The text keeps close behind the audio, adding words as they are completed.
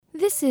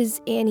This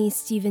is Annie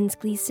Stevens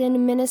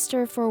Gleason,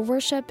 Minister for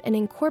Worship and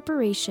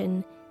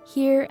Incorporation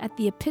here at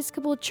the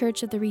Episcopal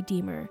Church of the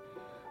Redeemer.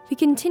 We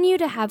continue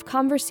to have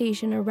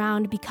conversation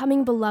around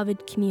becoming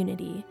beloved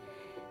community,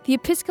 the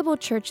Episcopal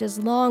Church's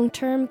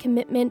long-term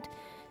commitment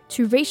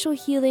to racial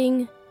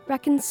healing,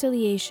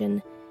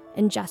 reconciliation,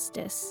 and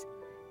justice.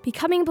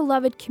 Becoming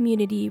beloved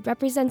community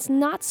represents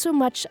not so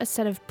much a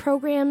set of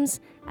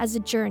programs as a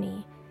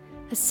journey,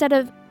 a set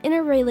of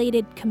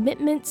interrelated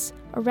commitments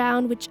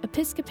around which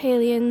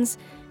Episcopalians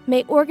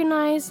may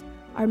organize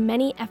our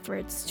many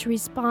efforts to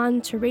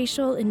respond to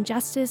racial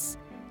injustice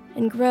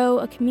and grow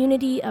a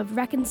community of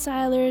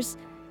reconcilers,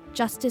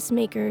 justice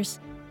makers,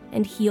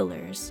 and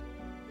healers.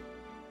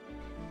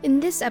 In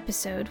this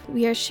episode,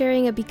 we are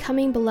sharing a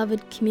Becoming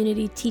Beloved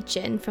Community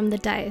teach-in from the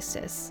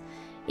diocese.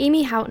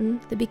 Amy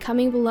Houghton, the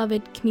Becoming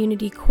Beloved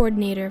Community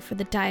Coordinator for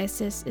the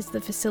diocese, is the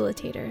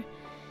facilitator.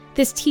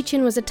 This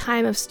teach-in was a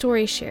time of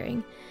story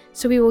sharing,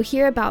 so we will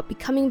hear about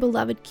becoming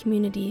beloved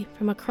community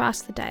from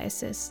across the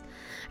diocese.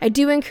 I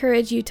do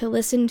encourage you to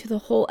listen to the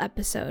whole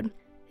episode.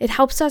 It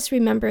helps us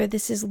remember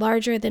this is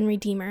larger than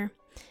Redeemer,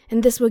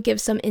 and this will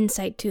give some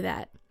insight to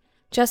that.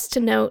 Just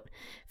to note,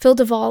 Phil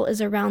Duvall is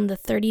around the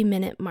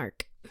 30-minute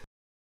mark.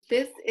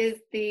 This is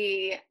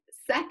the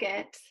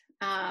second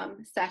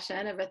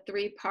session of a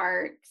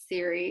three-part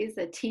series,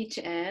 a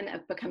teach-in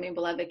of Becoming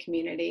Beloved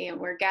Community, and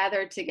we're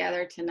gathered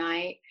together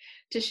tonight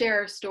to share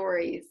our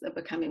stories of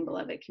Becoming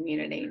Beloved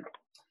Community.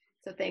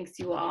 So thanks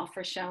you all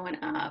for showing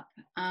up.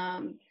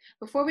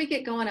 Before we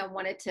get going, I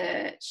wanted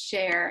to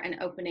share an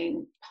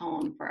opening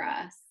poem for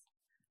us.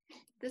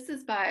 This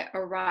is by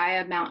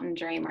Oriah Mountain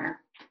Dreamer.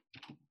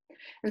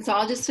 And so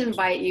I'll just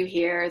invite you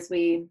here as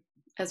we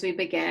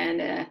begin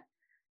to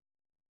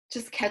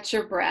just catch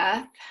your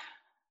breath.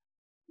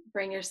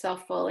 Bring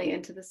yourself fully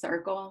into the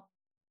circle.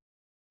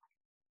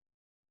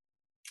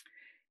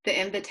 The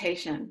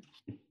invitation.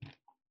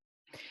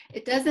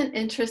 It doesn't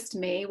interest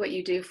me what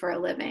you do for a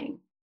living.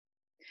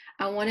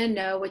 I want to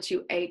know what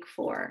you ache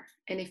for,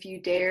 and if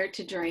you dare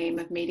to dream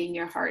of meeting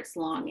your heart's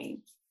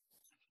longing.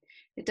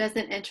 It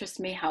doesn't interest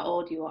me how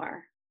old you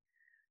are.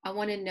 I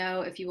want to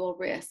know if you will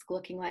risk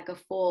looking like a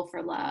fool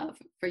for love,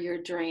 for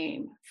your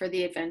dream, for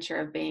the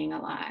adventure of being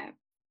alive.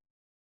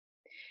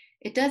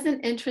 It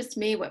doesn't interest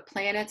me what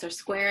planets are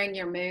squaring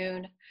your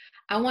moon.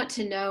 I want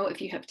to know if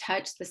you have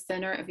touched the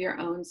center of your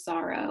own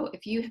sorrow,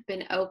 if you have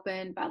been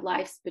opened by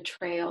life's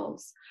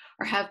betrayals,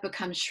 or have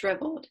become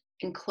shriveled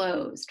and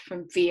closed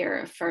from fear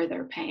of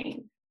further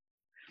pain.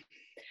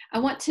 I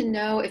want to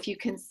know if you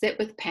can sit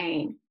with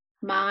pain,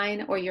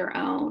 mine or your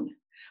own,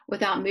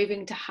 without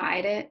moving to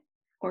hide it,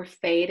 or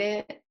fade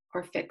it,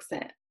 or fix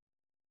it.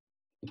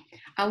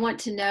 I want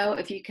to know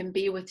if you can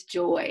be with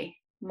joy,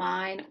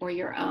 mine or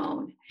your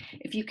own,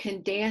 if you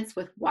can dance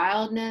with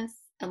wildness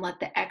and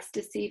let the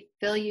ecstasy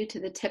fill you to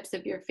the tips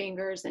of your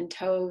fingers and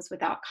toes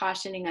without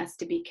cautioning us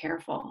to be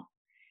careful.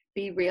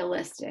 Be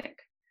realistic.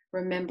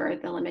 Remember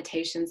the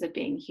limitations of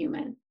being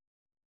human.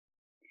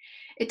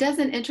 It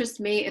doesn't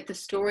interest me if the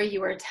story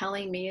you are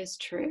telling me is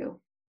true.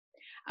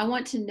 I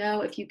want to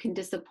know if you can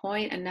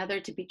disappoint another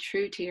to be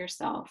true to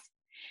yourself,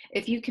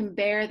 if you can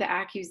bear the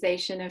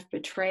accusation of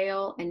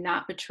betrayal and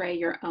not betray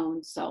your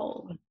own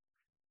soul.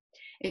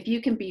 If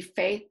you can be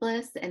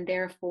faithless and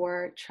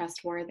therefore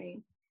trustworthy.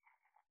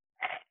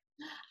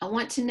 I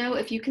want to know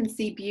if you can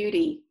see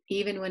beauty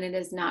even when it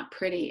is not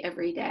pretty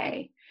every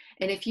day,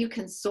 and if you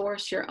can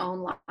source your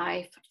own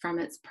life from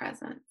its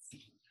presence.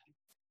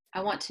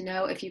 I want to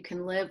know if you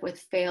can live with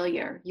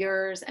failure,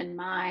 yours and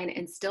mine,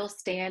 and still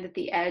stand at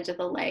the edge of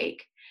the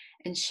lake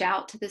and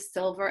shout to the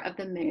silver of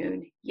the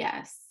moon,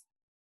 yes.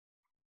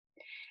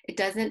 It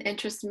doesn't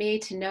interest me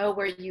to know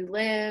where you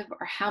live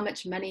or how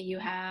much money you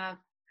have.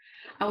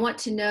 I want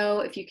to know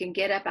if you can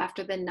get up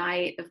after the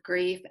night of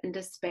grief and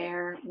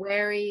despair,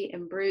 weary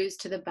and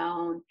bruised to the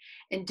bone,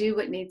 and do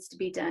what needs to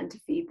be done to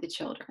feed the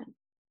children.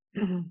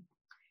 Mm-hmm.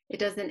 It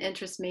doesn't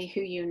interest me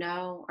who you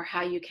know or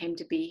how you came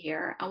to be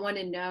here. I want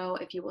to know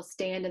if you will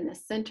stand in the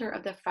center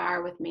of the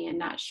fire with me and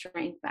not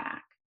shrink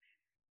back.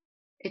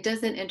 It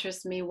doesn't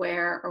interest me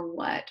where or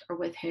what or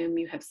with whom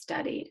you have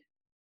studied.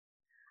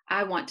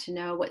 I want to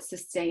know what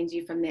sustains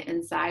you from the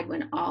inside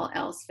when all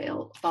else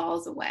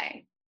falls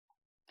away.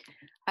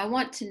 I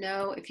want to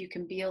know if you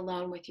can be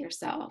alone with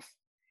yourself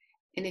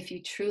and if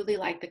you truly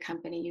like the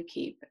company you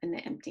keep in the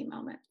empty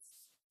moments.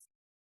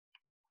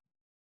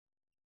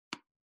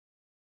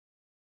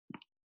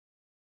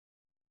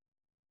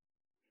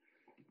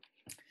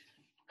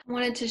 I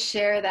wanted to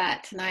share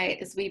that tonight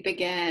as we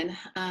begin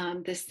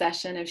this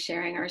session of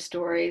sharing our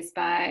stories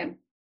by,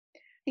 I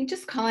think,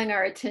 just calling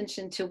our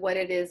attention to what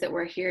it is that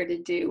we're here to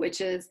do,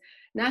 which is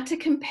not to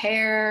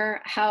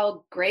compare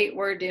how great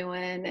we're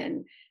doing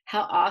and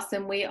how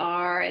awesome we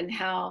are and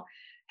how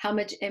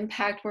much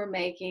impact we're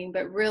making,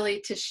 but really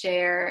to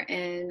share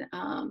in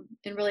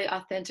really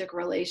authentic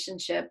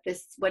relationship,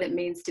 what it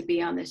means to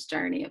be on this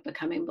journey of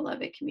becoming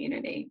beloved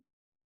community.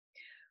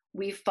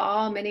 We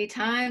fall many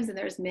times and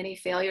there's many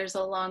failures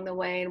along the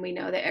way, and we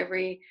know that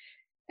every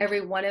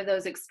Every one of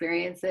those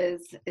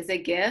experiences is a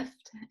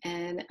gift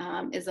and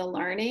is a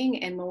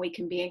learning. And when we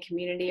can be in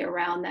community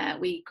around that,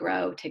 we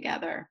grow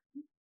together.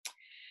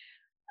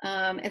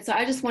 And so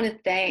I just want to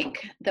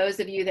thank those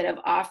of you that have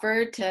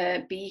offered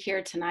to be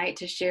here tonight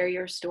to share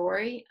your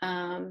story.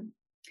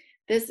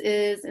 This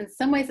is, in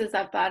some ways, as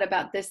I've thought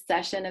about this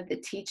session of the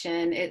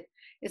teach-in, it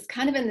is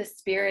kind of in the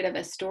spirit of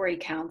a story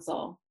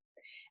council.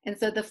 And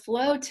so the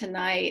flow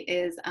tonight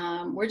is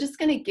we're just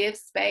going to give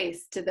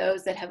space to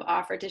those that have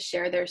offered to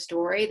share their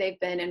story. They've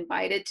been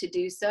invited to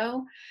do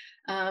so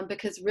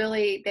because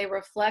really they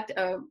reflect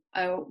a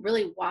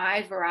really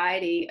wide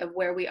variety of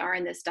where we are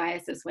in this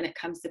diocese when it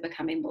comes to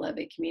becoming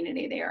beloved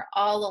community. They are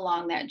all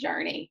along that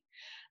journey.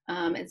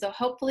 And so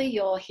hopefully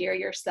you'll hear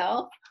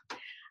yourself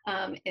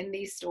in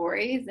these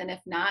stories, and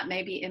if not,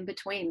 maybe in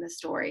between the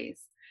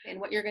stories. And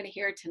what you're going to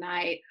hear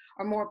tonight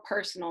are more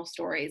personal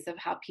stories of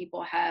how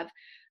people have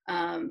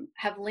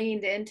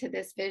leaned into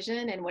this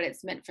vision and what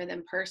it's meant for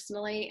them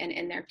personally and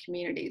in their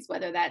communities,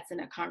 whether that's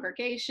in a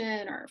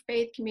congregation or a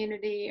faith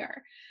community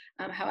or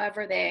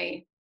however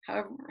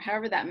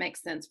that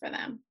makes sense for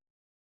them.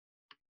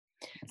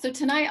 So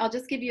tonight, I'll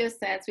just give you a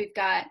sense. We've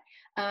got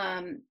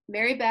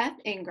Mary Beth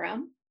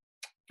Ingram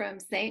from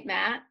St.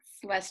 Matt's,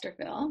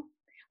 Westerville.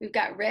 We've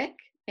got Rick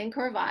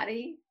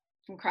Incorvati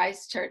from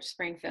Christ Church,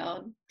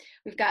 Springfield.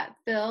 We've got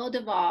Phil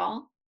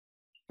Duvall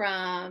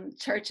from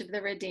Church of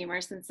the Redeemer,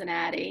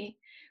 Cincinnati.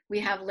 We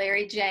have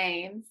Larry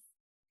James,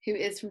 who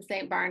is from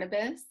St.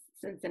 Barnabas,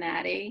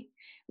 Cincinnati.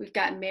 We've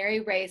got Mary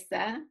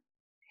Raisa,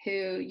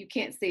 who you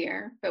can't see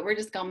her, but we're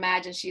just going to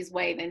imagine she's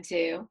waving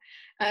too.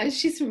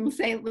 She's from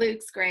St.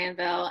 Luke's,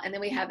 Granville. And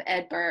then we have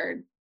Ed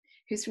Bird,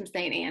 who's from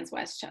St. Anne's,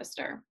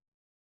 Westchester.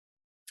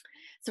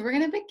 So we're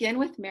going to begin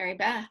with Mary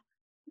Beth.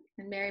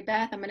 And Mary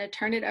Beth, I'm going to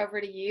turn it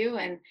over to you.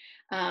 And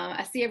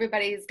I see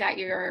everybody's got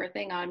your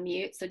thing on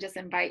mute, so just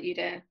invite you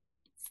to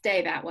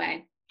stay that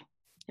way.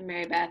 And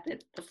Mary Beth,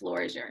 the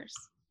floor is yours.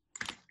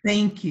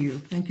 Thank you.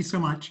 Thank you so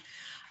much.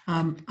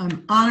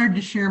 I'm honored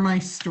to share my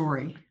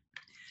story.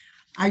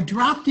 I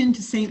dropped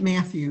into St.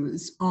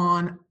 Matthew's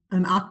on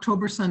an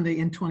October Sunday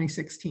in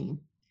 2016,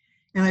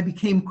 and I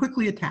became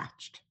quickly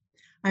attached.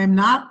 I am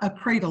not a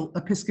cradle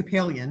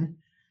Episcopalian,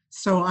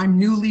 so I'm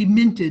newly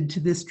minted to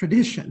this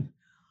tradition,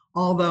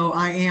 although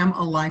I am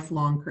a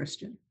lifelong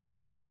Christian.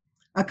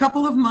 A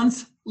couple of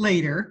months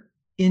later,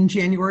 in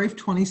January of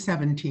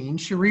 2017,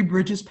 Cherie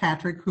Bridges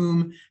Patrick,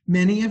 whom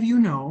many of you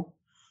know,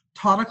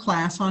 taught a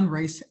class on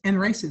race and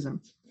racism.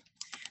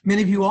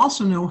 Many of you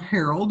also know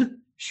Harold,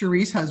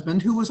 Cherie's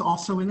husband, who was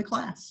also in the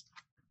class.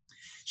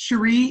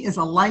 Cherie is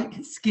a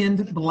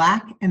light-skinned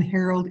Black and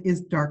Harold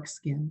is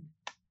dark-skinned.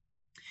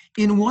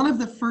 In one of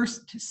the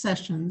first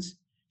sessions,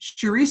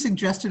 Cherie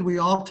suggested we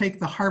all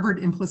take the Harvard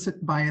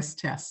Implicit Bias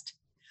Test.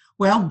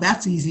 Well,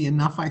 that's easy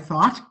enough, I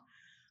thought.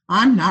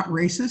 I'm not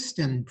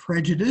racist and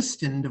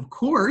prejudiced, and of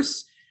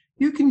course,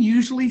 you can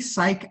usually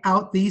psych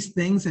out these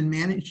things and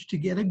manage to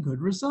get a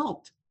good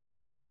result.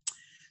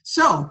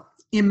 So,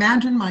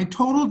 imagine my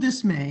total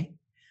dismay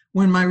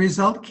when my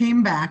result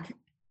came back.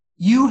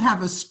 You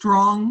have a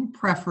strong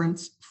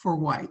preference for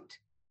white.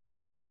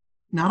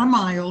 Not a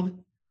mild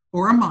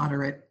or a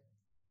moderate.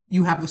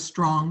 You have a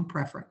strong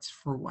preference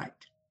for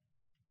white.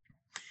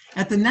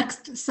 At the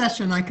next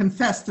session, I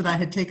confessed that I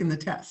had taken the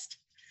test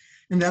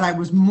and that I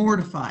was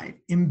mortified,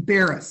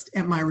 embarrassed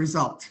at my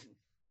result.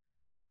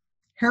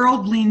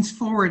 Harold leans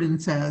forward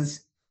and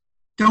says,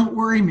 "Don't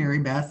worry, Mary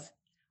Beth.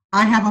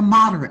 I have a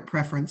moderate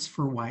preference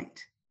for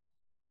white."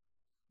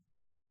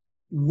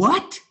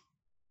 What?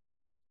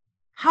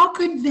 How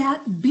could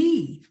that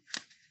be?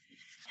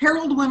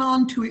 Harold went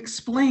on to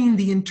explain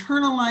the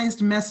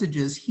internalized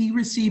messages he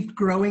received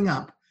growing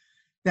up,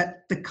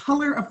 that the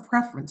color of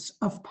preference,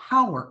 of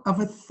power,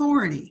 of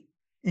authority,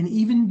 and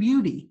even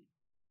beauty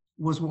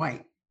was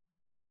white.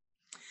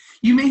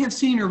 You may have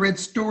seen or read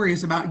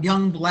stories about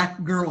young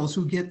Black girls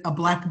who get a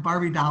black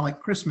Barbie doll at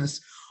Christmas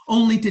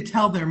only to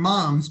tell their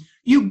moms,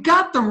 "You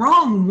got the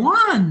wrong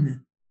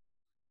one."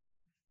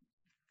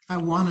 I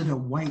wanted a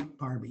white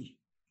Barbie.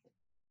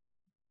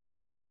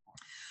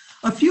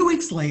 A few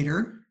weeks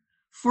later,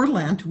 for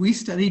Lent, we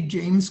studied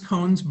James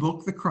Cone's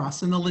book, The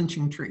Cross and the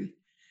Lynching Tree,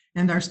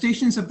 and our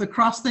Stations of the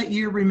Cross that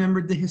year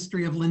remembered the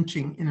history of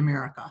lynching in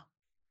America.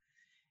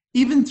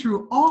 Even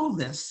through all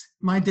this,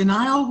 my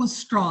denial was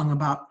strong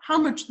about how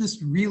much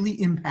this really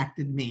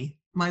impacted me,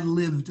 my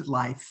lived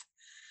life.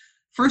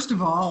 First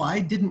of all,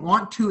 I didn't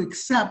want to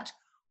accept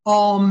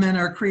all men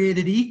are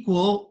created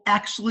equal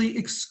actually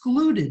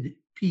excluded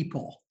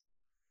people.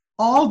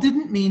 All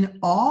didn't mean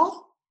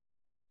all.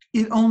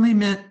 It only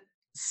meant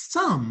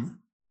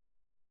some.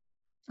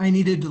 I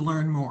needed to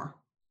learn more.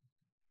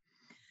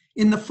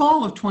 In the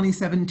fall of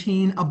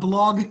 2017, a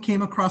blog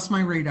came across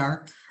my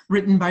radar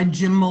written by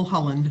Jim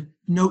Mulholland,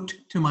 Note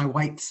to My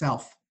White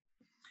Self.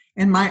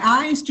 And my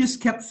eyes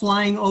just kept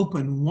flying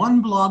open,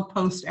 one blog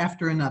post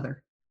after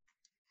another.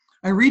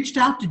 I reached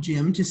out to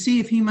Jim to see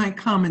if he might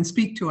come and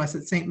speak to us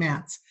at St.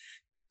 Matt's.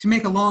 To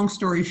make a long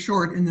story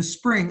short, in the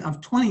spring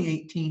of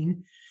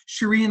 2018,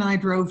 Cherie and I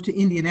drove to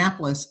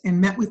Indianapolis and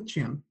met with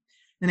Jim.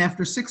 and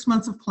after 6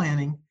 months of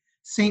planning,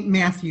 St.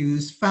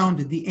 Matthew's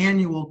founded the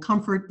annual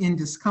Comfort in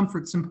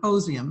Discomfort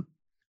Symposium,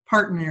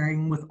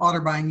 partnering with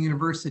Otterbein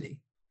University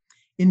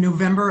in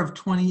November of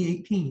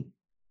 2018.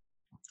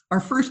 Our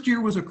first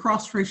year was a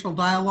cross-racial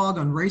dialogue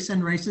on race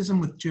and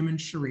racism with Jim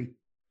and Cherie.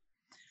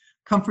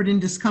 Comfort in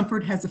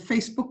Discomfort has a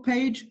Facebook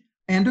page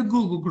and a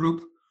Google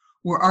group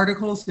where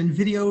articles and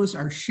videos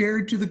are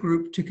shared to the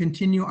group to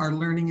continue our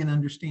learning and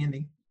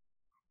understanding.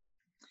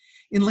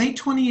 In late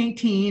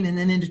 2018 and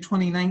then into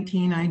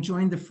 2019, I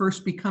joined the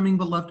first Becoming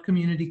Beloved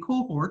Community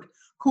cohort,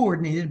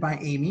 coordinated by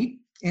Amy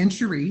and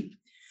Cherie.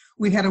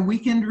 We had a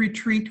weekend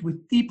retreat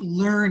with deep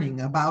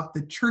learning about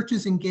the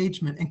church's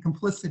engagement and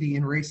complicity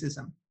in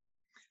racism.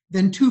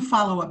 Then 2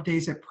 follow-up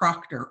days at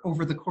Proctor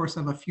over the course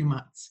of a few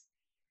months.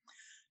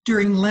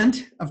 During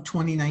Lent of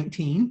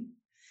 2019,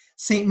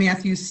 St.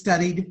 Matthew's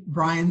studied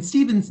Brian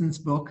Stevenson's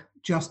book,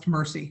 Just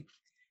Mercy.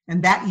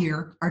 And that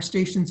year, our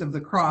Stations of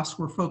the Cross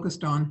were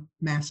focused on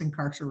mass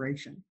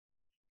incarceration.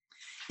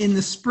 In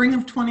the spring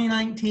of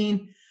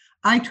 2019,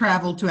 I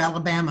traveled to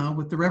Alabama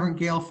with the Reverend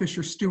Gail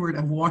Fisher Stewart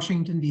of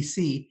Washington,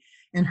 D.C.,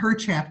 and her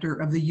chapter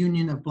of the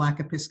Union of Black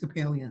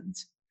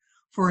Episcopalians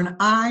for an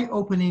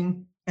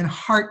eye-opening and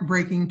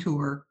heartbreaking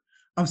tour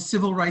of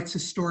civil rights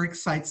historic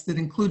sites that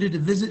included a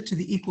visit to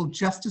the Equal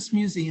Justice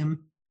Museum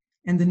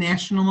and the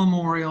National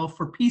Memorial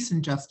for Peace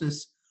and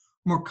Justice,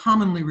 more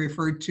commonly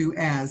referred to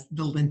as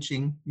the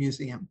Lynching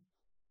Museum.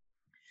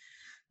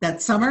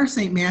 That summer,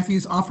 St.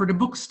 Matthew's offered a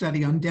book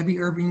study on Debbie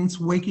Irving's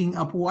Waking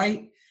Up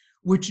White,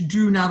 which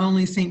drew not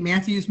only St.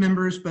 Matthew's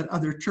members, but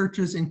other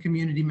churches and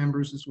community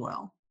members as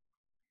well.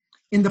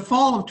 In the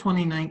fall of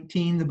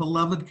 2019, the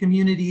Beloved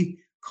Community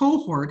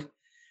cohort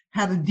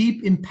had a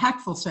deep,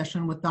 impactful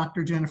session with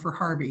Dr. Jennifer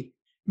Harvey.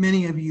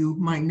 Many of you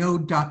might know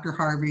Dr.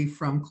 Harvey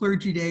from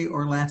Clergy Day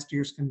or last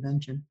year's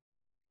convention.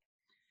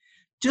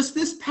 Just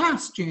this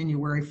past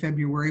January,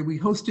 February, we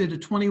hosted a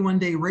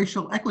 21-day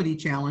racial equity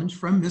challenge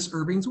from Miss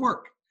Irving's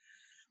work.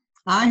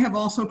 I have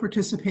also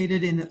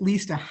participated in at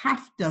least a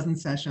half dozen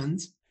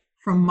sessions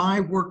from My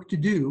Work to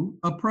Do,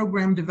 a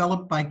program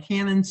developed by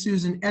Canon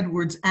Susan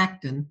Edwards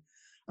Acton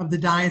of the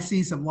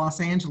Diocese of Los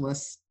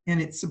Angeles,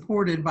 and it's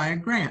supported by a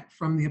grant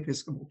from the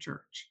Episcopal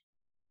Church.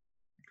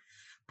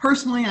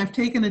 Personally, I've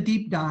taken a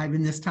deep dive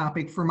in this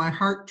topic, for my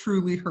heart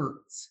truly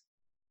hurts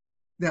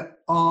that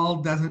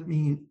all doesn't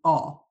mean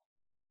all.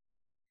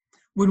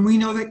 When we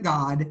know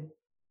that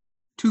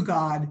to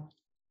God,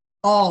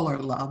 all are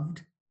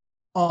loved,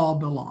 all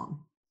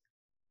belong.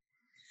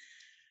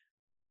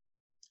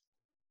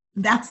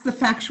 That's the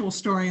factual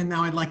story, and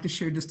now I'd like to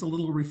share just a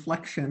little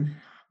reflection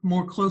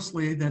more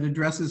closely that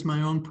addresses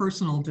my own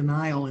personal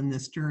denial in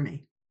this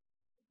journey.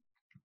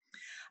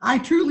 I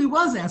truly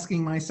was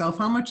asking myself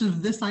how much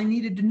of this I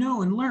needed to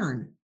know and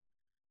learn.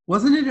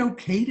 Wasn't it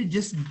okay to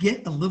just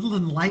get a little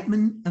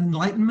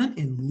enlightenment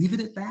and leave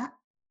it at that?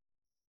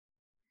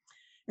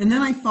 And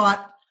then I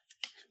thought,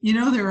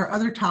 there are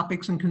other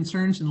topics and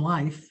concerns in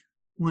life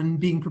when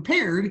being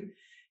prepared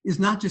is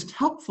not just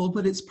helpful,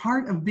 but it's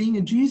part of being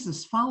a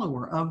Jesus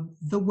follower of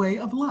the way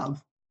of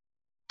love.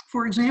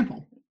 For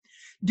example,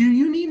 do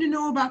you need to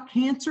know about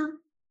cancer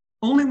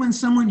only when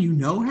someone you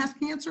know has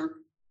cancer?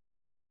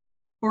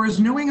 Or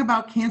is knowing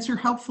about cancer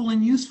helpful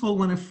and useful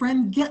when a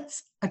friend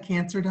gets a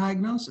cancer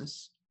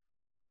diagnosis?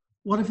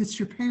 What if it's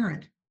your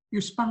parent,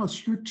 your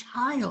spouse, your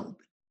child?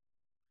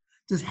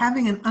 Does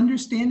having an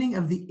understanding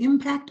of the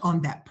impact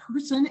on that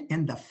person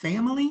and the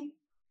family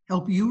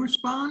help you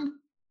respond?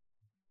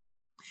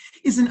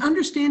 Is an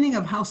understanding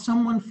of how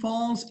someone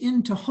falls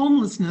into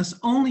homelessness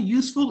only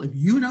useful if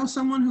you know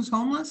someone who's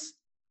homeless?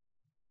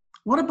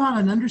 What about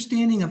an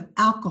understanding of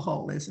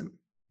alcoholism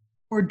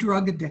or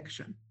drug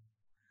addiction?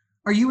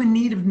 Are you in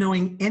need of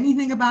knowing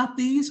anything about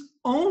these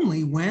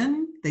only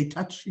when they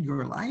touch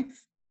your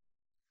life?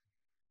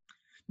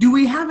 Do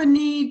we have a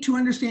need to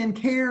understand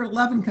care,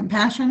 love, and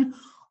compassion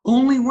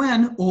only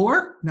when,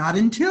 or not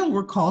until,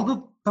 we're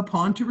called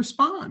upon to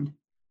respond?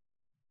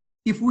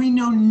 If we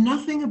know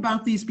nothing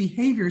about these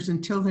behaviors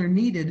until they're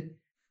needed,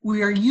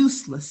 we are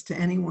useless to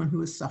anyone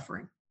who is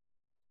suffering.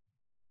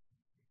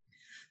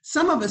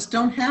 Some of us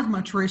don't have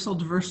much racial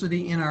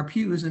diversity in our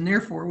pews, and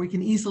therefore we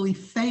can easily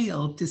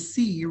fail to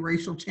see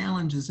racial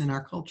challenges in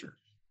our culture.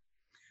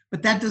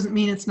 But that doesn't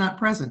mean it's not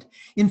present.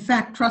 In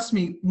fact, trust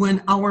me,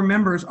 when our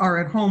members are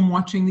at home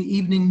watching the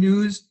evening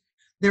news,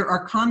 there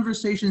are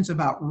conversations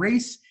about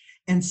race,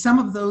 and some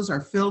of those are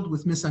filled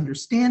with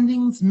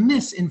misunderstandings,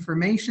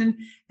 misinformation,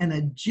 and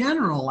a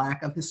general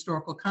lack of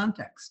historical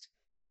context.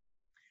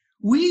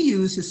 We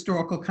use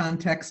historical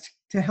context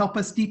to help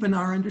us deepen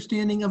our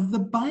understanding of the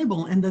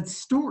Bible and its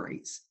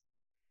stories.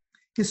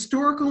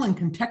 Historical and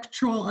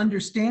contextual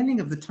understanding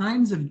of the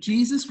times of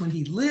Jesus when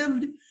he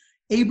lived,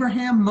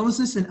 Abraham,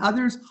 Moses, and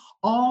others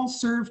all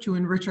serve to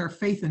enrich our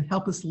faith and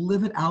help us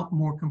live it out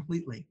more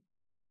completely.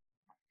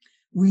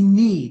 We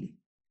need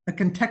a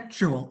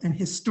contextual and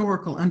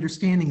historical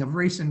understanding of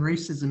race and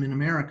racism in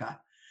America,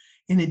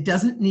 and it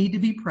doesn't need to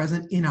be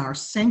present in our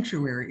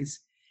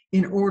sanctuaries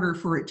in order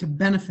for it to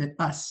benefit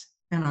us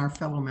and our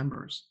fellow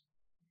members.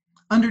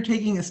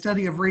 Undertaking a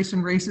study of race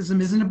and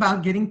racism isn't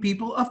about getting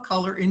people of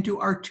color into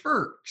our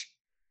church.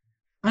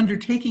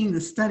 Undertaking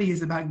the study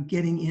is about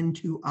getting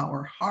into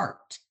our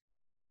heart.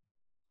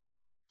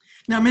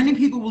 Now, many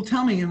people will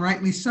tell me, and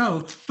rightly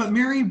so, but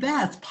Mary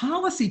Beth,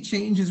 policy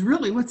change is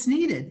really what's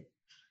needed.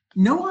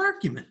 No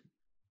argument.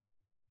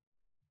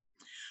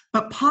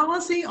 But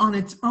policy on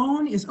its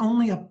own is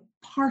only a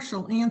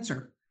partial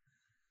answer.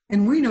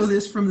 And we know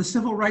this from the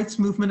civil rights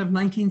movement of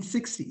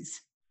 1960s.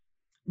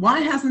 Why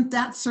hasn't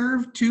that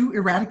served to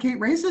eradicate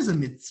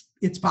racism?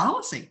 It's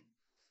policy.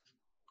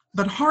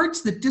 But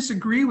hearts that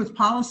disagree with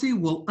policy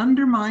will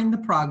undermine the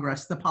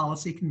progress the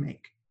policy can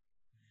make.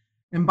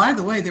 And by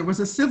the way, there was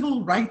a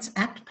Civil Rights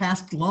Act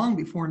passed long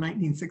before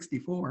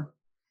 1964.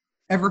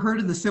 Ever heard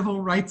of the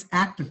Civil Rights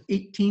Act of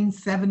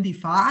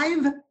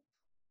 1875?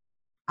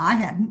 I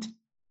hadn't.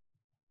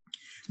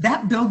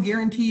 That bill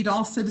guaranteed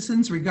all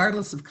citizens,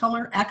 regardless of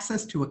color,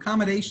 access to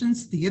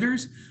accommodations,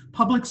 theaters,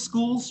 public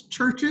schools,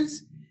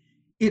 churches.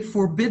 It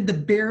forbid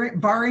the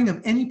barring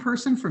of any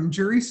person from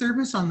jury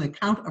service on the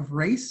account of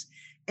race,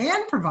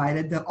 and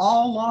provided that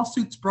all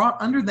lawsuits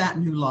brought under that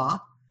new law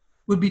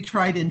would be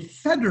tried in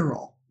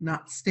federal,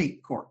 not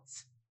state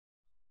courts.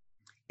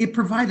 It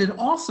provided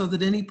also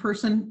that any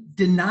person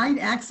denied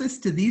access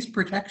to these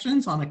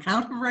protections on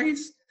account of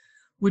race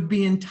would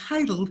be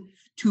entitled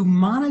to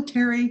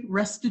monetary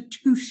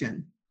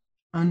restitution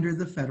under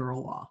the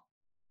federal law.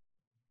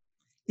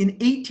 In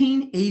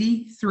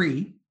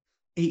 1883,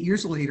 8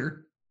 years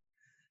later,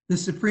 the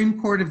Supreme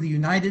Court of the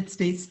United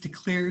States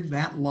declared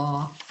that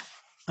law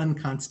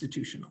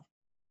unconstitutional.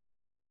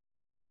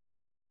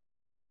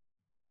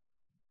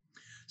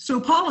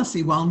 So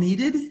policy, while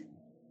needed,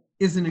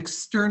 is an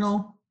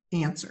external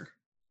answer.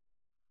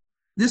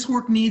 This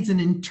work needs an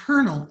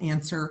internal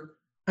answer,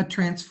 a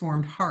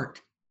transformed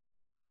heart.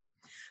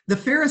 The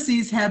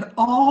Pharisees had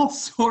all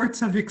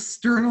sorts of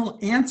external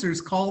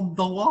answers called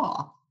the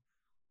law.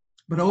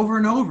 But over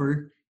and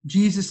over,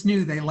 Jesus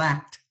knew they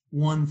lacked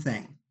one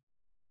thing: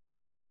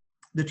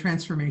 the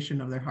transformation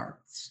of their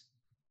hearts.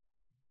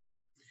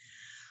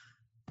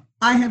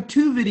 I have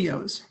 2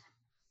 videos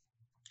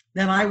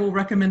that I will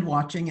recommend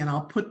watching, and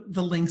I'll put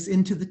the links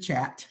into the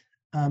chat,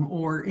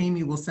 or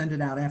Amy will send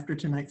it out after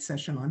tonight's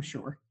session, I'm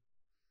sure.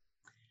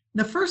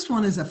 The first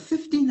one is a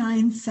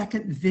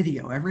 59-second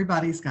video.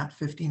 Everybody's got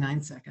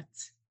 59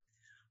 seconds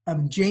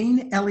of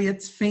Jane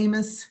Elliott's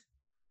famous,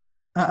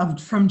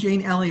 from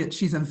Jane Elliott.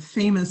 She's a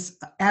famous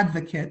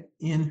advocate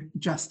in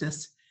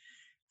justice,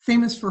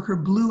 famous for her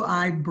blue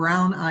eye,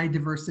 brown eye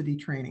diversity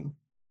training.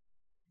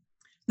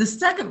 The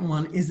second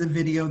one is a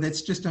video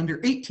that's just under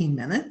 18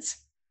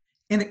 minutes,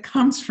 and it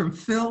comes from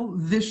Phil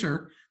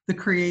Vischer, the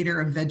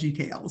creator of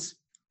VeggieTales.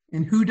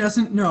 And who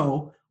doesn't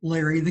know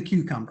Larry the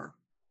Cucumber?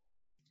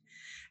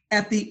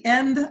 At the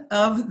end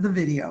of the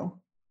video,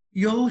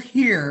 you'll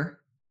hear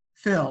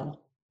Phil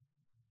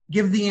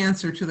give the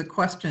answer to the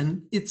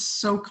question. It's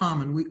so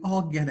common, we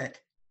all get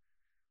it.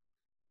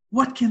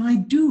 What can I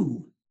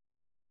do?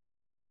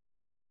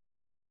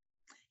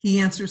 He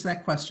answers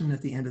that question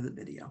at the end of the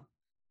video.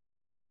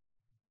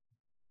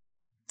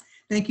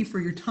 Thank you for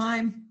your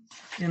time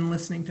and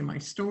listening to my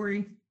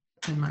story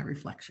and my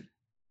reflection.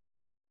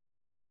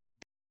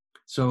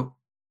 So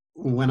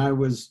when I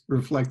was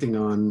reflecting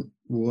on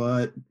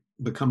what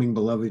becoming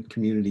beloved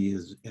community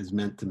has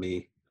meant to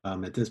me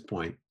at this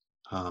point,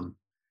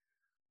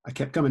 I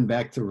kept coming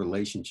back to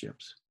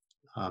relationships,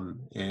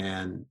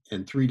 and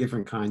 3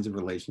 different kinds of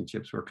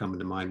relationships were coming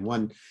to mind.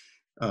 One,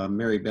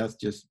 Mary Beth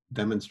just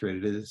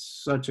demonstrated it is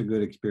such a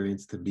good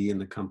experience to be in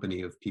the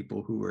company of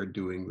people who are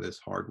doing this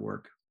hard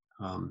work,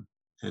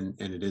 and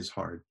it is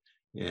hard.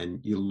 And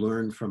you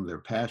learn from their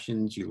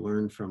passions, you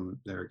learn from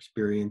their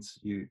experience,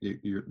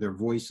 their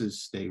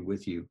voices stay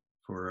with you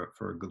for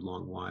a good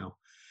long while.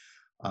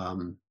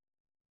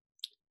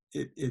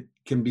 It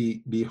can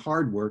be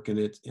hard work, and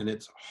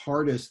it's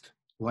hardest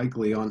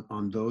likely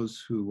on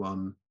those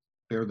who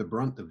bear the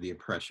brunt of the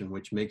oppression,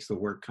 which makes the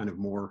work kind of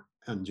more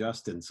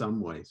unjust in some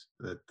ways.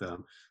 That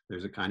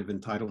there's a kind of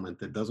entitlement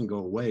that doesn't go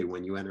away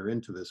when you enter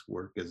into this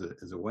work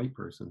as a white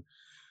person.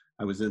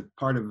 I was a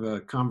part of a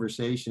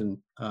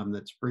conversation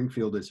that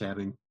Springfield is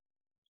having,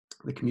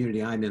 the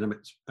community I'm in,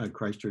 at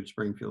Christchurch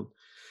Springfield,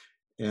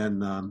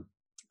 and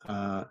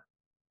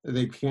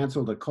they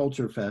canceled a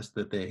culture fest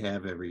that they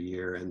have every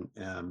year,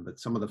 and but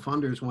some of the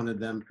funders wanted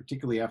them,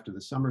 particularly after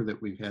the summer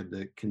that we've had,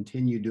 to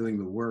continue doing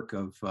the work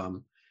of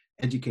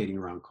educating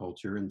around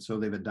culture, and so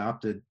they've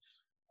adopted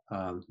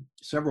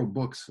several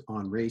books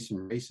on race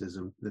and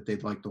racism that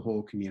they'd like the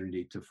whole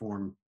community to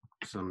form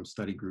some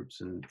study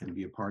groups and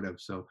be a part of.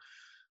 So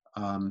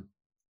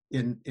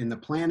in the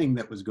planning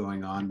that was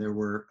going on, there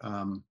was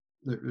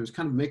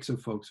kind of a mix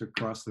of folks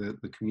across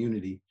the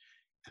community.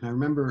 And I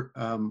remember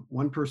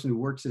one person who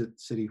works at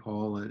City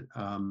Hall,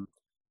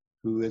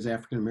 who is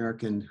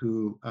African-American,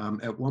 who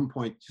at one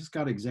point just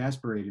got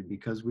exasperated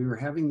because we were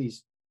having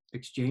these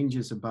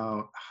exchanges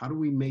about how do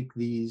we make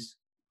these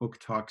book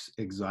talks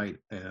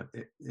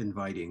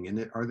inviting,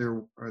 and are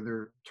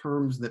there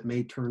terms that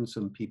may turn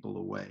some people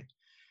away?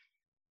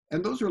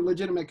 And those are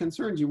legitimate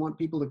concerns. You want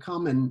people to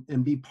come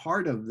and be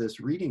part of this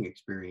reading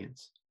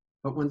experience.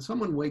 But when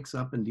someone wakes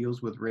up and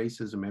deals with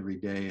racism every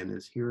day and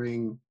is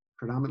hearing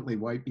predominantly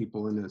white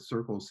people in a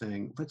circle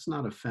saying, let's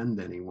not offend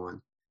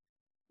anyone,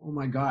 oh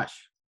my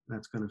gosh,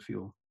 that's going to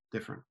feel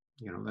different.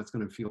 You know, that's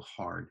going to feel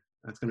hard.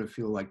 That's going to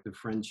feel like the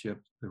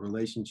friendship, the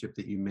relationship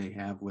that you may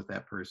have with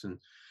that person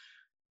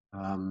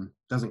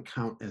doesn't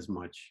count as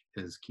much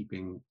as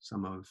keeping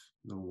some of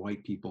the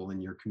white people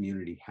in your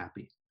community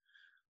happy.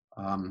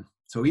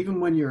 So even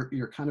when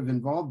you're kind of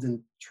involved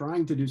in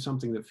trying to do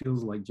something that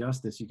feels like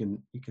justice, you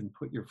can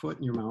put your foot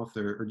in your mouth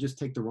or just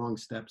take the wrong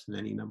steps in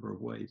any number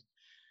of ways.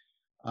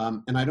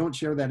 And I don't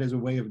share that as a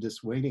way of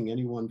dissuading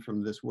anyone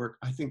from this work.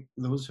 I think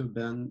those have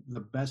been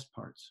the best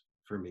parts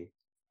for me.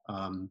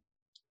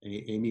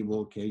 Amy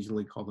will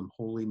occasionally call them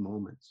holy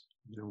moments,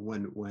 you know,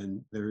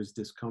 when there is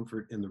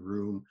discomfort in the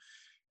room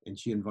and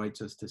she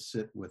invites us to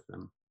sit with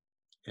them.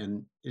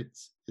 And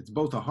it's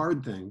both a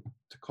hard thing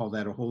to call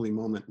that a holy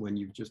moment when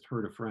you've just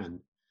hurt a friend,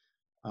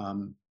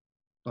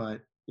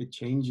 but it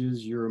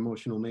changes your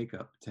emotional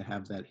makeup to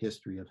have that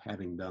history of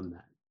having done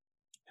that.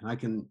 And I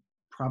can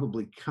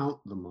probably count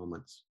the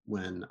moments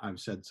when I've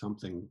said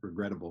something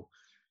regrettable.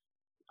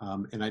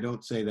 And I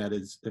don't say that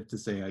as if to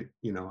say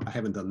I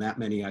haven't done that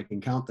many, I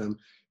can count them.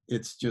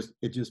 It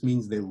just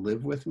means they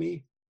live with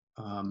me.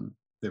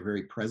 They're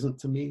very present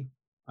to me.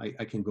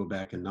 I can go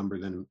back and number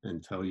them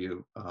and tell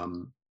you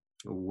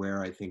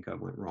where I think I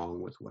went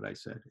wrong with what I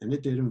said. And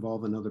it did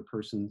involve another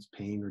person's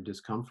pain or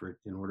discomfort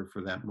in order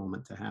for that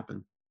moment to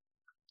happen.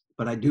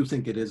 But I do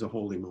think it is a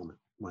holy moment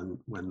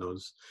when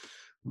those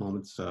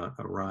moments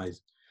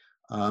arise.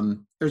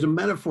 There's a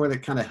metaphor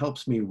that kind of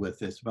helps me with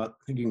this about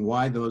thinking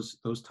why those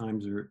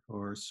times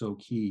are so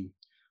key.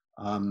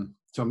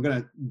 So I'm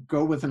going to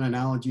go with an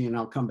analogy and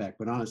I'll come back,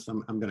 but honest,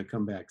 I'm going to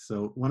come back.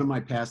 So one of my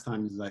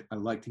pastimes is I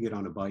like to get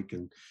on a bike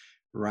and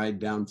ride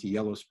down to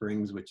Yellow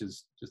Springs, which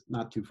is just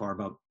not too far,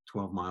 about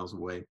 12 miles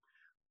away.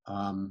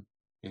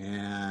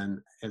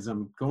 And as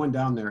I'm going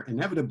down there,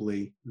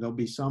 inevitably, there'll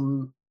be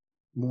some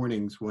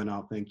mornings when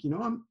I'll think, you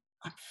know, I'm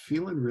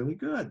feeling really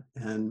good.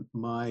 And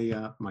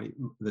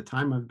the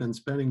time I've been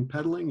spending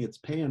pedaling, it's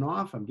paying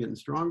off. I'm getting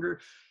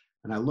stronger.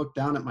 And I look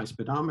down at my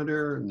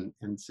speedometer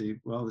and see,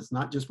 well, it's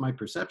not just my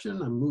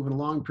perception. I'm moving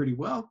along pretty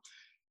well.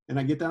 And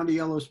I get down to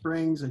Yellow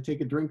Springs, I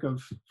take a drink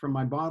from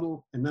my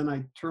bottle, and then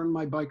I turn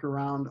my bike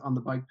around on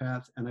the bike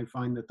path, and I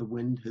find that the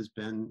wind has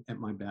been at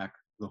my back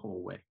the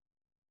whole way.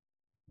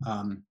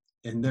 And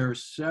there are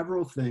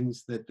several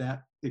things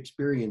that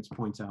experience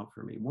points out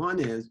for me. One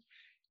is,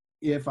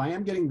 if I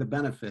am getting the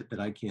benefit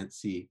that I can't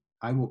see,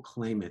 I will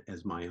claim it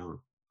as my own.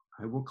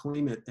 I will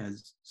claim it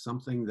as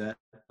something that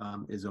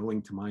is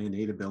owing to my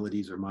innate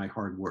abilities or my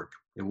hard work.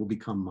 It will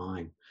become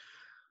mine.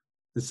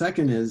 The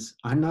second is,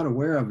 I'm not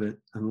aware of it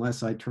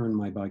unless I turn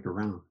my bike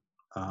around.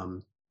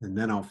 And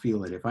then I'll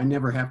feel it. If I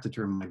never have to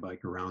turn my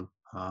bike around,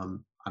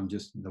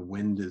 the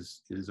wind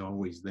is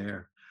always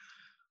there.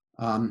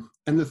 And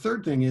the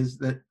third thing is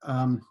that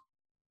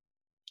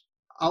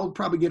I'll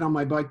probably get on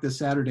my bike this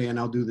Saturday and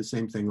I'll do the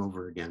same thing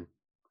over again.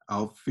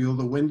 I'll feel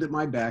the wind at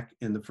my back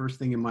and the first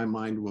thing in my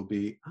mind will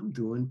be, I'm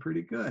doing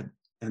pretty good.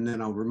 And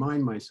then I'll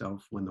remind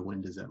myself when the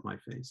wind is at my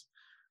face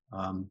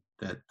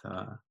that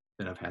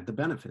I've had the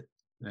benefit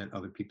that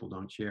other people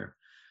don't share.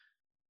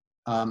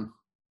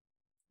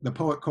 The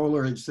poet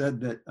Coleridge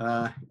said that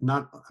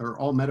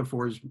all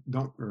metaphors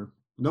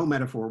no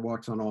metaphor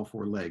walks on all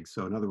four legs.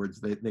 So in other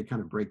words, they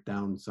kind of break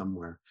down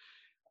somewhere.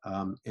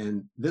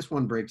 And this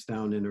one breaks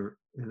down in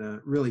a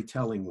really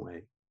telling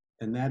way.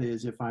 And that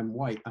is, if I'm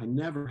white, I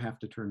never have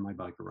to turn my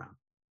bike around.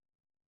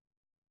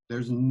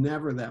 There's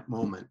never that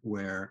moment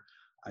where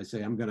I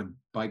say, I'm going to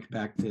bike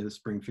back to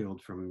Springfield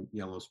from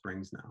Yellow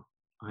Springs now.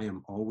 I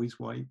am always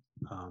white.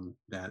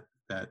 That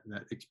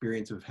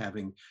experience of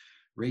having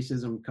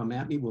racism come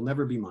at me will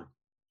never be mine.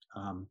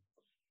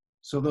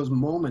 So those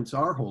moments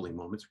are holy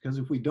moments, because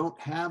if we don't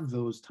have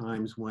those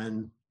times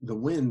when the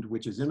wind,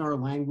 which is in our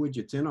language,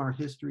 it's in our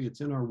history,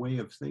 it's in our way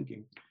of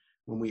thinking,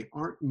 when we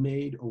aren't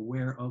made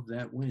aware of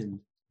that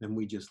wind, then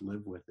we just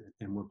live with it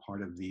and we're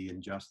part of the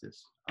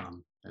injustice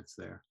that's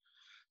there.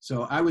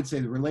 So I would say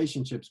the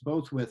relationships,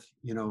 both with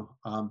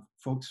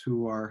folks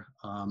who are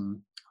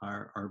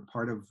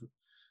part of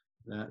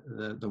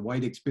the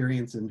white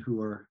experience and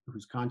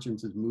whose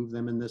consciences move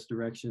them in this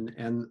direction,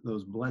 and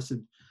those blessed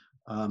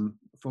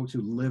folks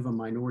who live a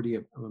minority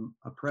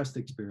oppressed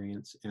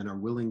experience and are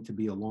willing to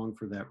be along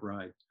for that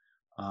ride.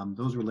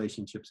 Those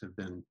relationships have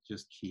been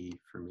just key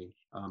for me,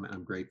 and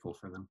I'm grateful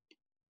for them.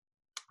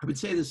 I would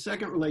say the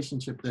second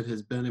relationship that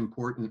has been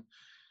important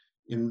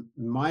in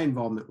my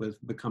involvement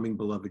with Becoming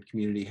Beloved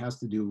Community has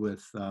to do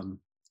with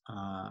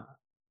my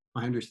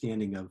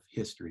understanding of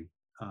history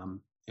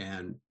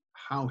and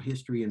how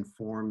history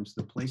informs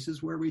the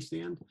places where we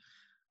stand.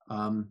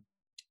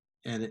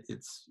 And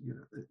it's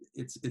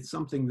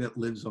something that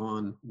lives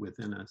on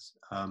within us.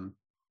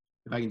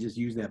 If I can just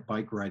use that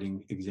bike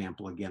riding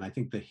example again, I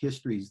think the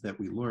histories that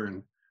we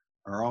learn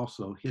are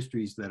also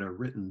histories that are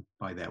written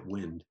by that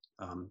wind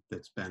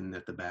that's been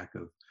at the back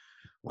of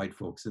white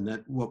folks. And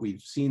that what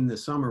we've seen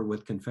this summer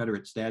with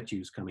Confederate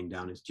statues coming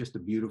down is just a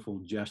beautiful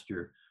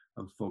gesture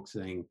of folks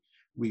saying,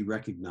 we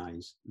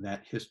recognize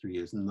that history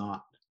is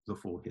not the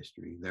full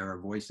history. There are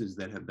voices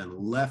that have been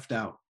left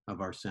out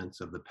of our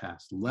sense of the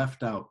past,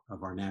 left out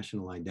of our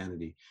national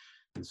identity.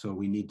 And so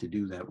we need to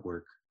do that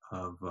work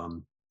of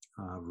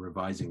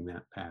revising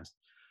that past.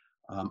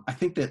 I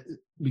think that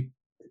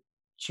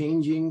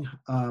changing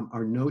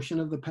our notion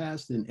of the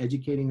past and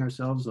educating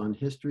ourselves on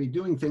history,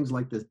 doing things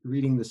like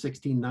reading the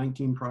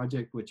 1619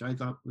 Project, which I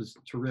thought was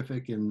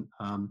terrific, and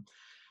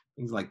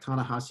things like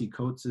Ta-Nehisi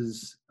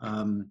Coates's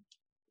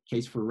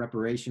Case for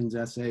Reparations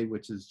essay,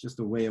 which is just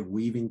a way of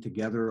weaving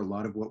together a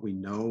lot of what we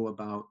know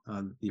about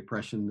the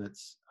oppression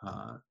that's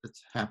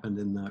happened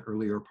in the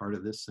earlier part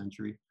of this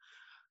century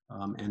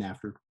and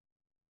after.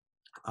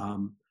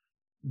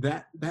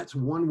 That's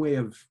one way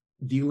of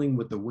dealing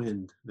with the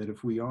wind, that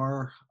if we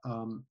are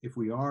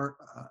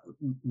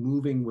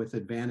moving with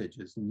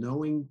advantages,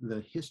 knowing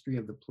the history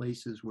of the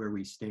places where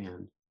we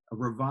stand, a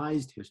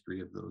revised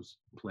history of those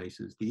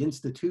places, the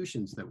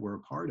institutions that we're a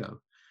part of,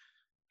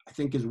 I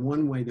think is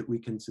one way that we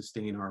can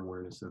sustain our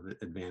awareness of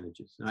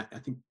advantages. And I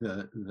think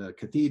the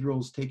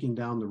cathedrals taking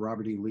down the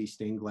Robert E. Lee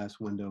stained glass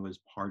window is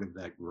part of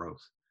that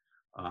growth.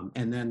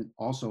 And then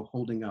also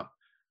holding up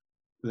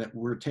that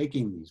we're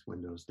taking these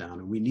windows down,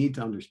 and we need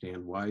to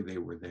understand why they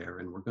were there,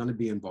 and we're going to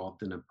be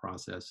involved in a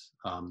process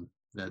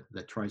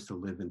that tries to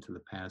live into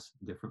the past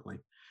differently.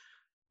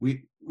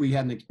 We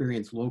had an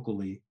experience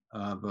locally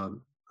of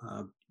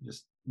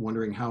just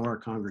wondering how our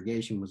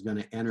congregation was going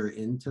to enter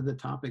into the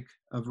topic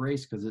of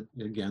race, because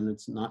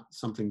it's not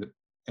something that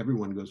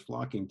everyone goes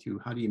flocking to.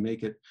 How do you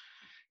make it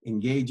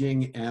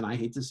engaging, and I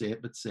hate to say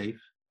it, but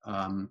safe?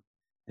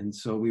 And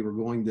so we were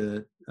going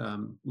to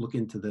look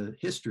into the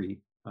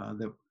history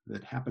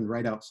that happened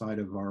right outside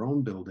of our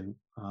own building.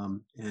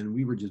 And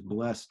we were just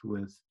blessed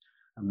with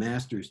a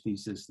master's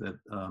thesis that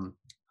a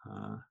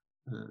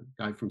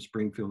guy from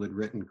Springfield had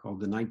written called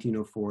the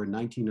 1904,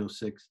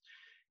 1906,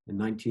 and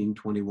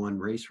 1921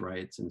 Race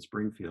Riots in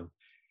Springfield.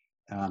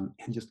 And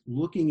just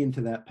looking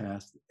into that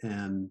past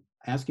and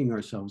asking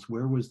ourselves,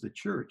 where was the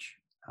church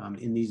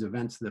in these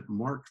events that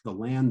mark the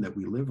land that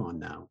we live on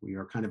now? We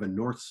are kind of a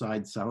north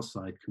side, south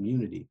side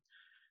community.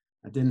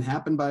 That didn't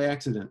happen by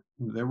accident.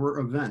 There were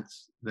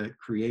events that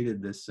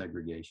created this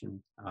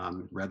segregation.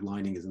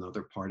 Redlining is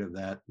another part of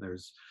that.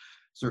 There's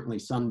certainly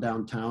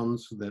sundown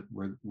towns that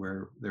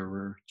where there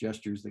were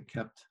gestures that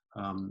kept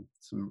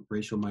some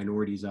racial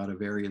minorities out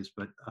of areas.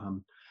 But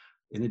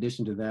in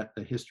addition to that,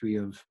 the history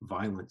of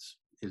violence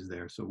is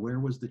there. So where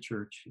was the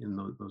church in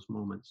those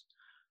moments?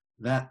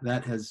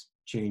 That has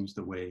changed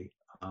the way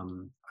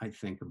I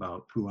think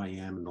about who I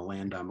am and the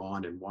land I'm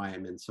on and why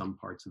I'm in some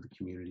parts of the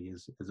community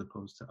as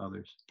opposed to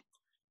others.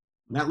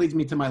 And that leads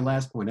me to my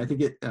last point. I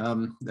think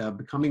the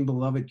Becoming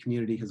Beloved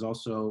community has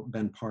also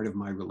been part of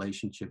my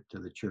relationship to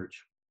the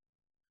church.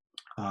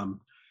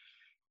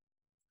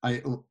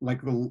 I,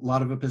 like a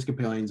lot of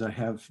Episcopalians, I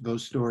have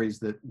those stories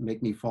that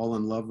make me fall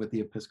in love with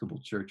the Episcopal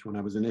Church. When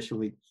I was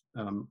initially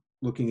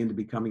looking into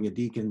becoming a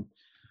deacon,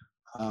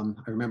 I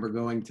remember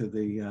going to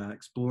the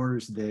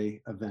Explorers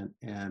Day event,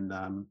 and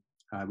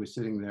I was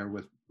sitting there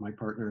with my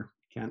partner,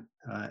 Kent,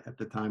 at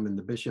the time, and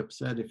the bishop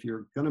said, if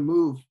you're going to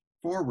move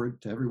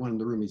forward, to everyone in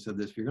the room, he said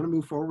this, if you're going to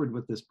move forward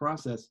with this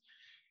process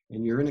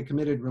and you're in a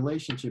committed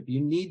relationship,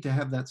 you need to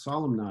have that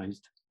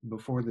solemnized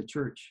before the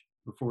church,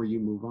 before you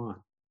move on.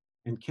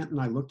 And Kent and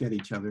I looked at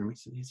each other and we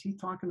said, is he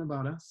talking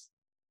about us?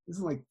 This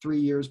is like 3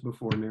 years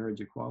before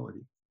marriage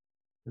equality.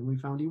 And we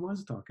found he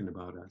was talking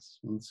about us.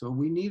 And so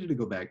we needed to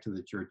go back to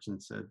the church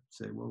and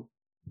say, well,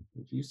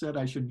 if you said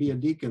I should be a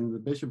deacon, the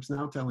bishop's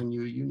now telling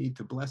you, you need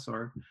to bless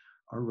our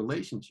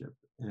relationship.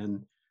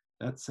 And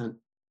that sent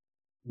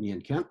me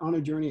and Kent on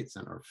a journey. It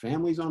sent our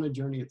families on a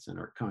journey. It sent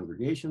our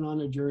congregation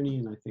on a journey.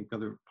 And I think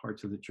other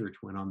parts of the church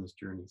went on this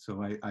journey.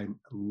 So I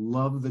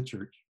love the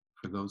church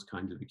for those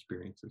kinds of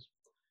experiences.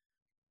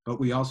 But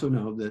we also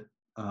know that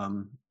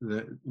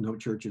no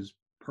church is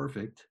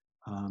perfect.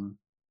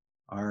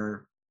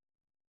 Our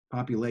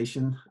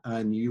population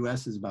in the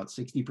US is about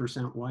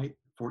 60% white,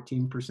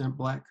 14%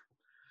 Black.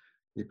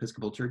 The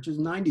Episcopal Church is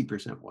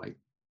 90% white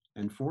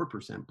and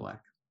 4%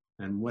 Black.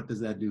 And what does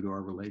that do to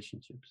our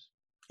relationships?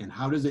 And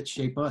how does it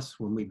shape us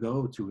when we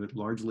go to a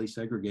largely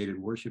segregated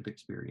worship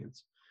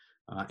experience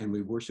and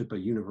we worship a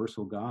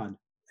universal God,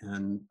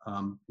 and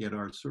yet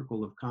our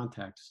circle of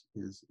contacts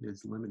is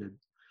limited?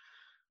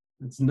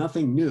 It's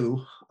nothing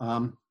new.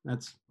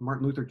 That's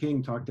Martin Luther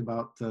King talked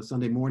about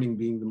Sunday morning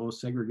being the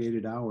most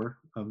segregated hour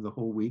of the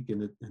whole week,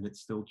 and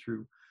it's still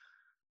true.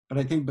 But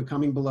I think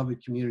Becoming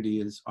Beloved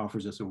Community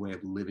offers us a way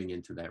of living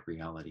into that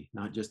reality,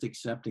 not just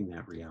accepting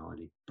that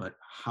reality, but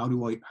how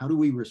do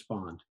we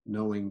respond,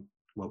 knowing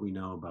what we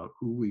know about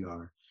who we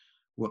are,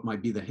 what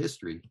might be the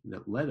history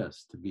that led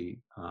us to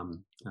be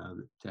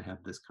to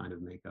have this kind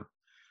of makeup,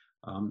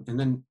 and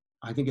then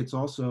I think it's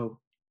also,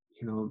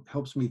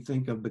 helps me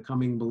think of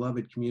Becoming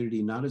Beloved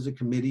Community not as a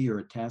committee or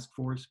a task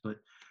force, but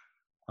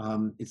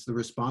It's the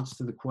response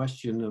to the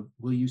question of,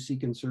 will you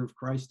seek and serve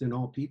Christ in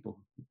all people,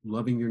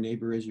 loving your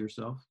neighbor as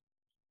yourself?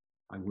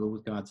 I will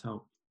with God's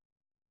help.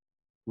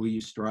 Will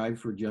you strive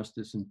for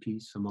justice and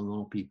peace among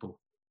all people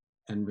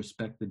and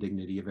respect the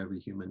dignity of every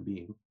human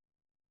being?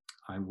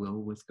 I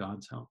will with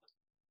God's help.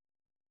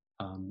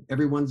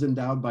 Everyone's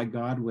endowed by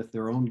God with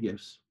their own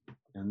gifts,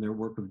 and their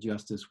work of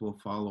justice will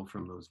follow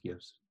from those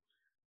gifts.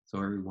 So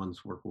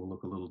everyone's work will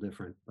look a little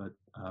different, but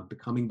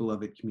becoming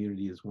beloved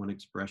community is one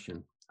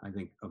expression, I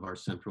think, of our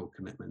central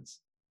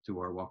commitments to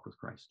our walk with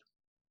Christ.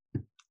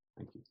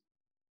 Thank you.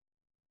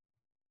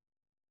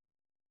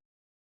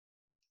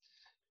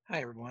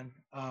 Hi, everyone.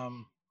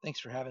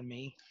 Thanks for having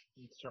me.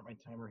 Let me start my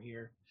timer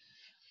here.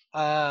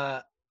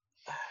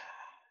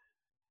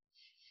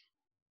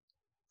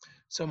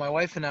 So my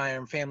wife and I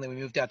and family, we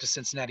moved out to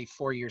Cincinnati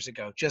 4 years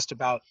ago. Just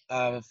about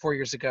 4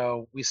 years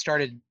ago, we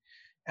started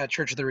at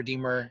Church of the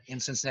Redeemer in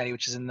Cincinnati,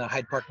 which is in the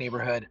Hyde Park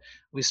neighborhood.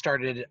 We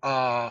started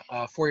 4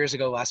 years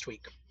ago last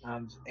week.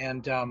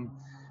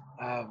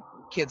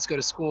 Kids go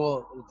to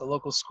school, the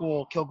local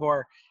school,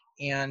 Kilgore,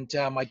 and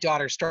my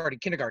daughter started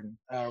kindergarten.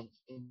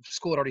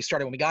 School had already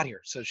started when we got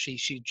here, so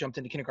she jumped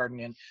into kindergarten,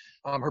 and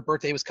her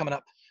birthday was coming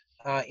up.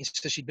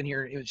 So she'd been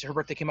here, her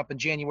birthday came up in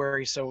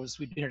January, so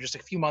we'd been here just a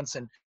few months,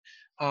 and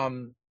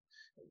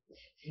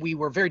we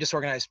were very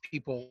disorganized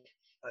people,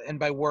 and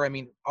by were I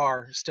mean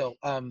are still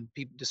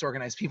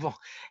disorganized people,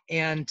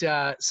 and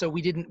so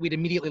we'd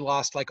immediately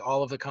lost like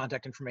all of the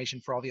contact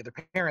information for all the other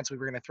parents. We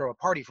were going to throw a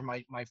party for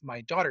my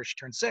daughter. She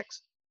turned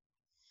 6,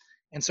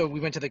 and so we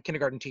went to the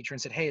kindergarten teacher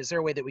and said, hey, is there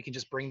a way that we can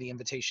just bring the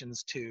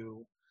invitations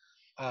to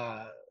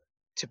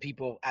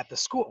people at the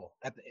school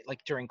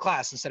like during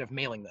class instead of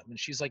mailing them? And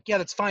she's like, yeah,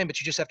 that's fine, but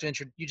you just have to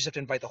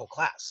invite the whole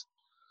class.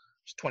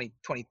 There's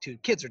 22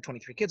 kids or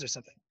 23 kids or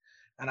something.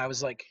 And I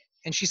was like,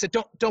 and she said,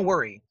 don't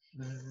worry,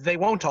 they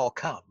won't all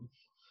come.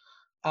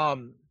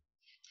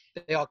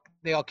 They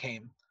all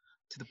came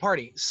to the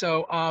party.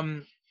 So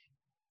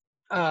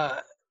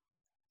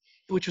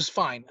which was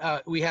fine.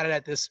 We had it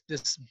at this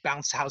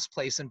bounce house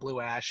place in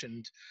Blue Ash,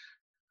 and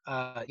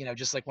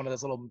just like one of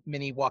those little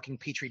mini walking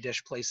petri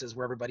dish places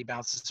where everybody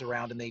bounces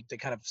around, and they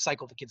kind of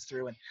cycle the kids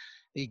through, and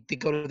they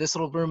go to this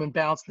little room and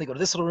bounce, and they go to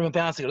this little room and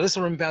bounce, they go to this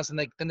little room and bounce, and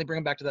then they bring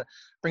them back to the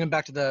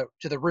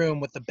room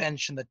with the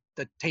bench and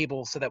the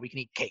table so that we can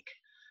eat cake,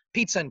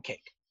 pizza and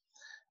cake.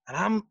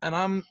 And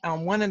I'm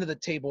on one end of the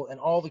table, and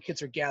all the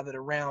kids are gathered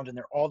around, and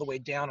they're all the way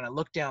down, and I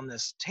look down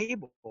this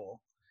table,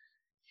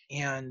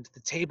 and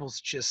the table's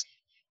just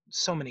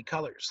so many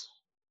colors.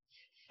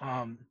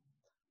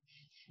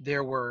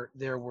 There were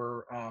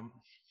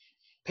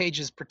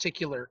Paige's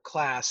particular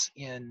class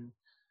in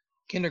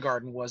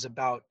kindergarten was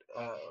about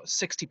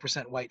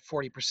 60% white,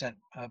 40%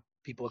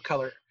 people of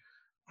color,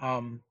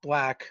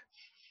 Black,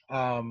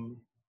 some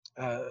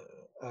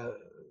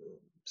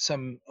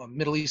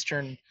Middle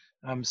Eastern,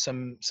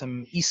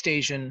 some East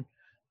Asian,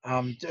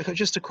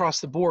 just across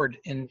the board,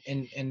 and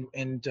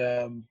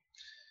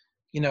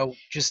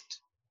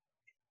just.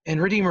 And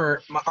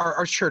Redeemer,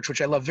 our church,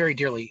 which I love very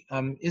dearly,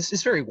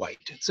 is very white.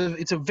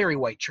 It's a very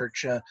white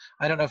church. I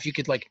don't know if you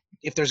could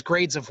if there's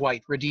grades of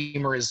white,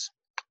 Redeemer is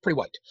pretty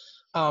white.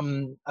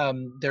 There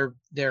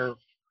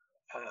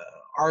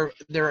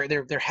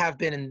have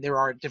been, and there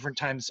are at different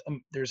times,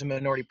 there's a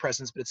minority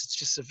presence, but it's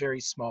just a very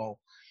small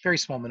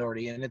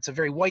minority, and it's a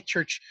very white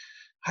church.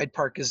 Hyde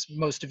Park, as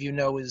most of you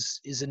know,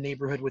 is a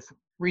neighborhood with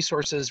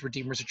resources.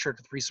 Redeemer's a church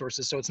with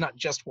resources, so it's not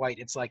just white.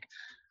 It's like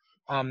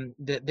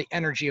the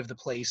energy of the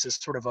place is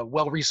sort of a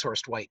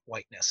well-resourced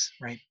whiteness,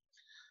 right?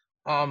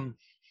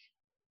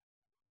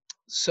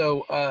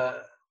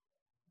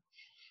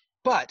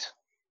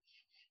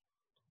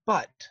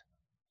 But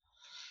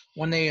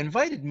when they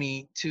invited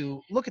me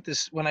to look at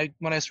this, when I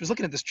was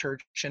looking at this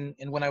church, and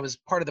when I was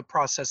part of the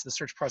process, the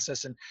search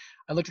process, and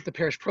I looked at the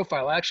parish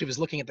profile, I actually was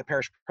looking at the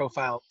parish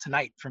profile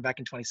tonight from back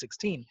in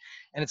 2016,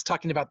 and it's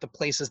talking about the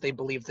places they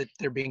believe that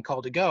they're being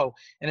called to go.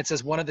 And it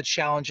says, one of the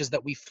challenges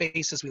that we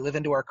face as we live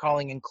into our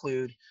calling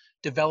include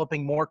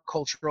developing more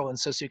cultural and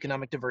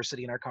socioeconomic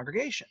diversity in our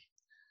congregation.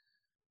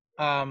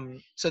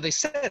 So they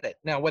said it.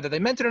 Now, whether they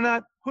meant it or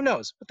not, who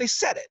knows? But they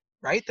said it,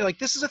 right? They're like,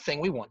 this is a thing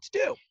we want to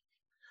do.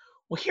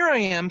 Well, here I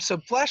am. So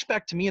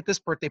flashback to me at this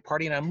birthday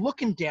party, and I'm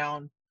looking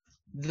down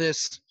the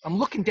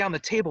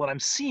table, and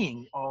I'm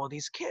seeing all of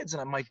these kids,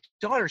 and my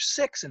daughter's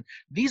 6, and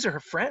these are her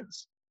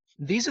friends.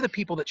 These are the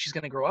people that she's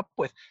going to grow up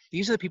with.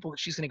 These are the people that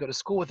she's going to go to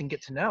school with and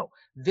get to know.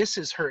 This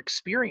is her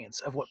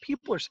experience of what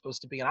people are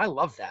supposed to be, and I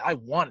love that. I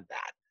wanted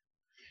that.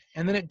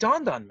 And then it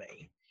dawned on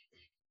me,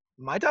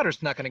 my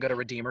daughter's not going to go to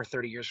Redeemer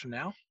 30 years from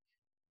now.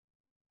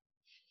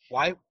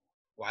 Why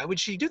would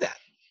she do that?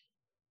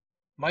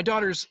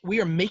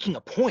 We are making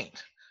a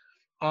point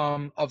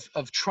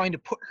of trying to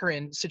put her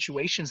in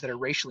situations that are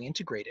racially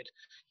integrated,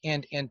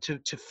 and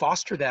to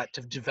foster that,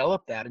 to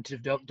develop that, and to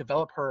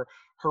develop her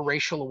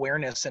racial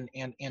awareness, and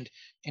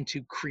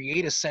to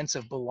create a sense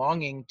of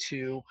belonging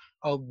to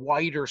a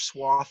wider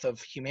swath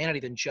of humanity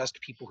than just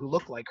people who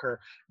look like her.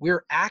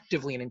 We're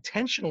actively and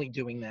intentionally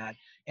doing that,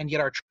 and yet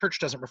our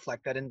church doesn't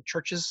reflect that, and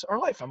church is our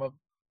life. I'm a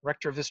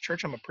rector of this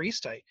church. I'm a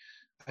priest.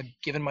 I've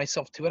given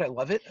myself to it. I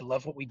love it. I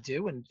love what we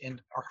do.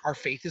 And our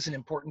faith is an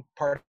important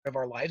part of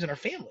our lives and our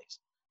families.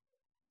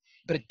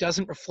 But it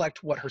doesn't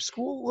reflect what her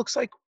school looks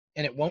like,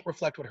 and it won't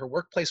reflect what her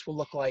workplace will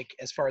look like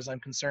as far as I'm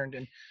concerned.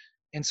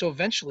 And so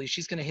eventually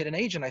she's going to hit an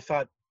age, and I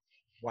thought,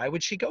 why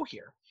would she go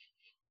here?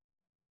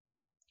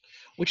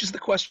 Which is the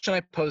question I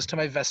posed to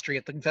my vestry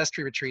at the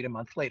vestry retreat a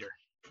month later.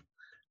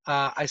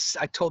 I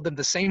told them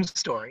the same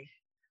story,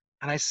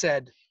 and I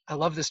said, I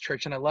love this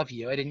church and I love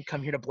you. I didn't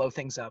come here to blow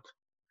things up.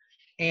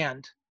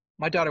 And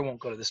my daughter won't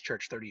go to this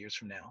church 30 years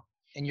from now,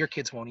 and your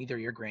kids won't either,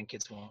 your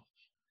grandkids won't.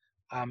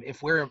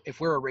 If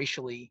we're a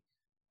racially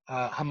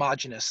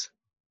homogenous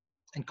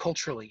and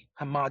culturally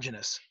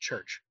homogenous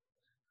church,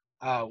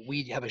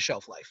 we have a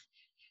shelf life.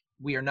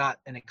 We are not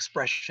an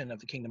expression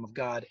of the kingdom of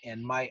God,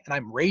 and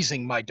I'm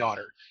raising my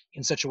daughter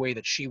in such a way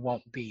that she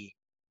won't be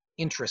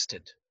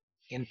interested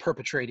in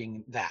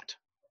perpetrating that.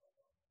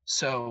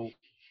 So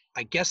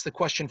I guess the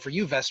question for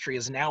you, vestry,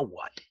 is now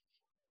what?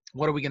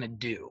 What are we going to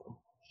do?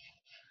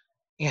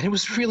 And it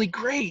was really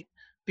great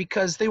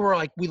because they were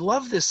like, we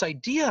love this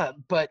idea,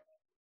 but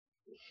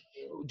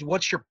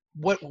what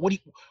do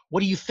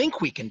you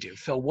think we can do,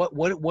 Phil?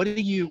 What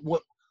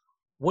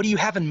do you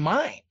have in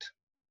mind?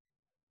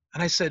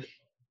 And I said,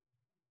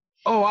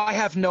 oh, I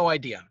have no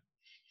idea.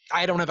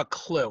 I don't have a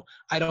clue.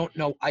 I don't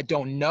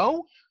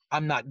know.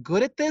 I'm not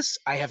good at this.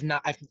 I'm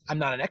not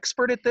an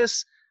expert at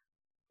this.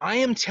 I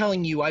am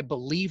telling you, I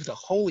believe the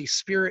Holy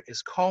Spirit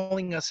is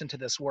calling us into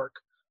this work.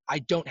 I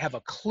don't have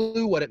a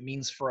clue what it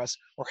means for us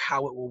or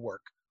how it will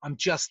work. I'm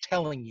just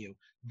telling you,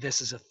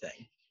 this is a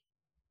thing.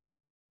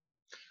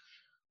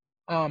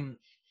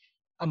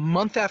 A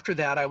month after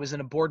that, I was in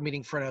a board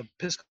meeting for an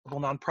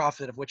Episcopal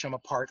nonprofit of which I'm a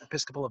part,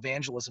 Episcopal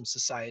Evangelism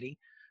Society.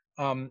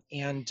 And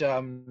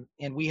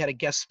we had a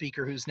guest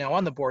speaker who's now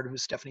on the board,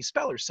 who's Stephanie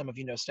Speller. Some of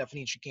you know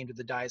Stephanie, and she came to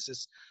the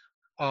diocese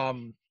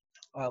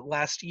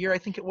last year, I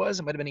think it was.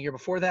 It might have been a year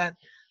before that.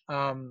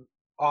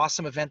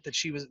 Awesome event that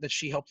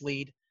she helped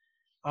lead.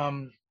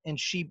 And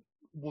she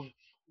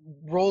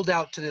rolled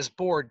out to this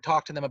board,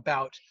 talked to them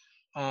about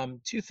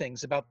two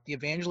things, about the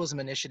evangelism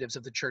initiatives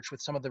of the church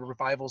with some of the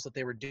revivals that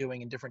they were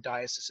doing in different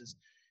dioceses.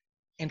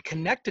 And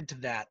connected to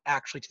that,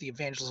 actually, to the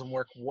evangelism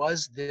work,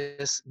 was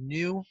this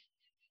new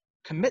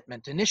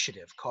commitment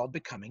initiative called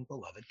Becoming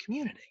Beloved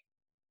Community.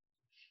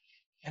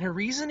 And her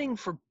reasoning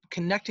for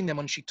connecting them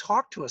when she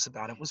talked to us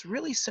about it was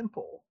really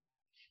simple.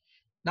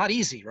 Not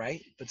easy,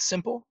 right? But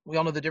simple. We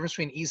all know the difference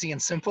between easy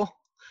and simple.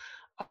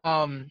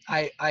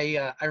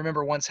 I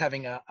remember once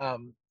having like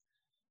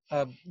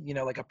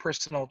a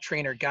personal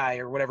trainer guy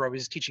or whatever. I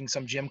was teaching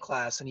some gym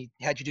class, and he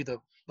had you do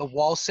the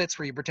wall sits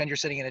where you pretend you're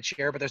sitting in a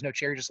chair, but there's no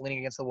chair, you're just leaning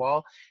against the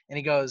wall. And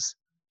he goes,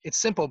 it's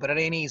simple, but it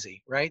ain't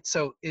easy, right?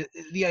 So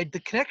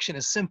the connection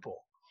is simple.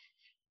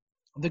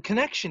 The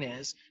connection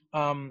is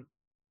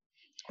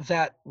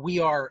that we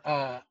are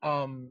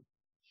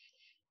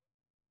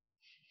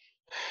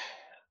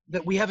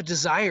that we have a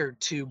desire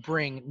to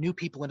bring new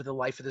people into the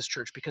life of this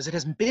church because it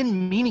has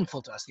been meaningful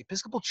to us. The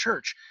Episcopal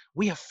Church,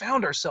 we have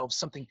found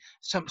ourselves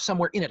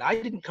somewhere in it. I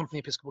didn't come from the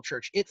Episcopal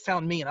Church; it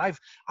found me, and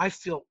I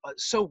feel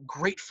so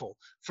grateful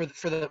for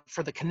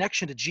the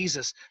connection to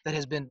Jesus that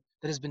has been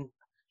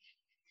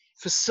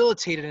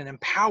facilitated and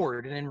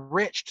empowered and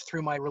enriched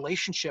through my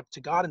relationship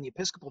to God and the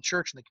Episcopal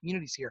Church and the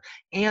communities here.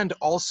 And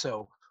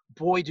also,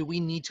 boy, do we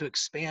need to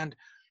expand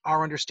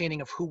our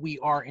understanding of who we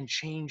are and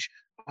change,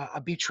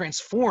 be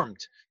transformed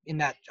in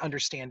that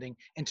understanding,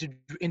 and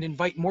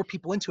invite more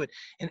people into it.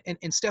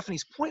 And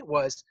Stephanie's point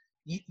was,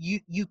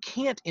 you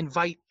can't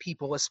invite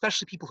people,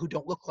 especially people who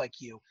don't look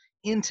like you,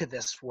 into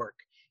this work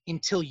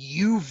until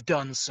you've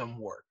done some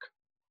work.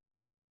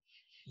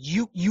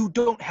 You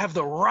don't have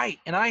the right.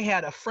 And I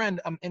had a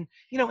friend, and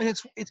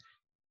it's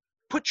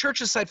put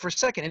church aside for a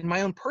second. In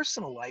my own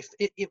personal life,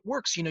 it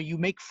works. You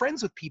make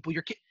friends with people.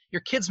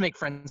 Your kids make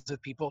friends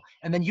with people,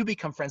 and then you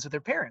become friends with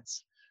their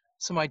parents.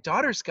 So my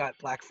daughter's got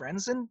Black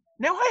friends, and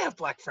now I have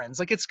Black friends.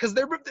 Like, it's because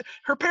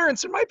her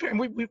parents are my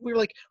parents. We were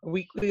like,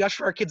 we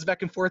usher our kids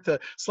back and forth to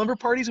slumber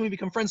parties, and we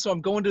become friends. So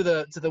I'm going to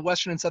the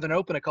Western and Southern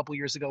Open a couple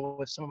years ago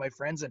with some of my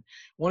friends, and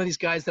one of these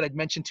guys that I'd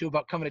mentioned to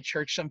about coming to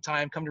church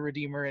sometime, come to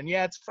Redeemer, and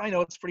yeah, I know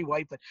it's pretty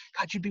white, but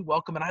God, you'd be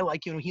welcome, and I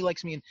like you, and he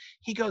likes me, and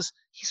he goes,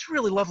 he's a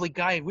really lovely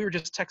guy, and we were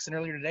just texting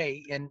earlier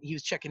today, and he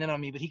was checking in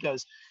on me, but he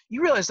goes,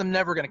 you realize I'm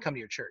never going to come to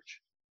your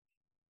church?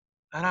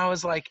 And I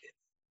was like,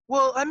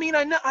 well, I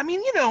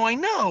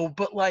know,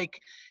 but like,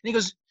 and he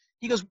goes,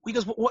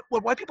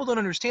 what white people don't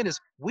understand is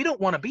we don't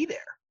want to be there.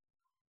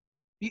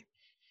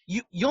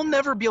 You'll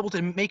never be able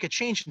to make a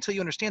change until you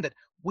understand that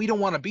we don't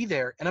want to be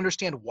there and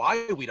understand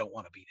why we don't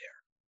want to be there.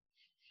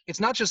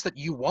 It's not just that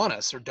you want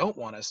us or don't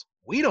want us.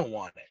 We don't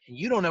want it. And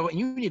you don't know it. And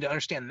you need to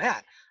understand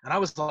that. And I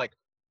was like,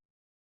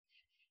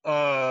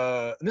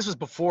 and this was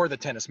before the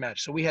tennis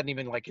match. So we hadn't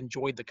even like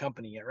enjoyed the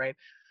company yet. Right.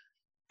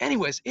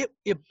 Anyways, it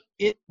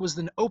was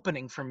an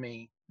opening for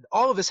me.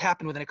 All of this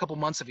happened within a couple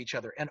months of each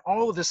other, and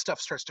all of this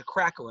stuff starts to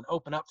crackle and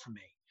open up for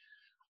me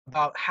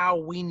about how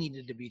we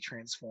needed to be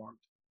transformed,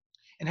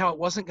 and how it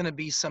wasn't going to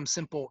be some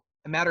simple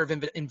a matter of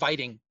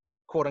inviting,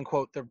 quote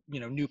unquote, the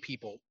new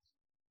people,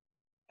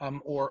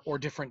 or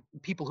different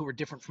people who were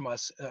different from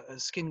us,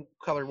 skin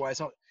color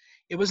wise.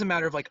 It was a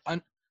matter of like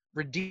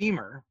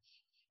Redeemer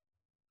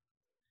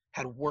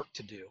had work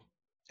to do,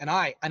 and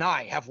I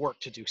have work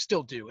to do,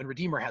 still do, and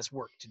Redeemer has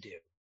work to do.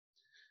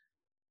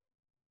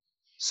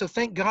 So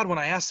thank God when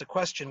I asked the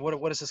question,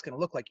 what is this going to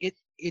look like?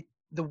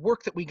 The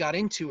work that we got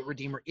into at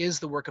Redeemer is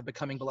the work of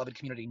becoming beloved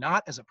community,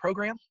 not as a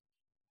program,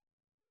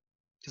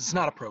 because it's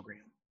not a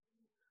program.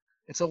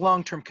 It's a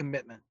long-term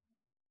commitment.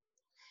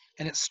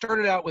 And it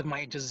started out with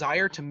my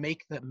desire to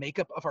make the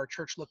makeup of our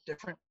church look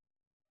different.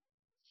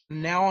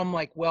 Now I'm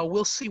like, well,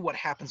 we'll see what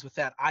happens with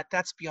that.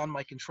 That's beyond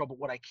my control, but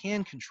what I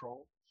can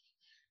control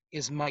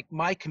is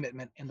my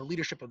commitment and the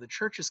leadership of the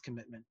church's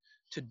commitment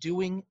to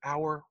doing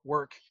our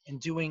work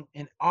and doing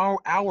in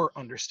our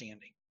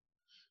understanding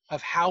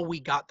of how we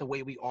got the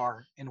way we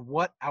are and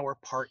what our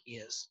part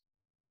is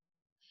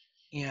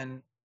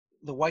in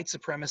the white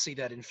supremacy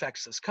that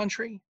infects this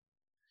country,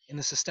 in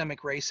the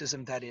systemic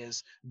racism that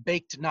is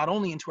baked not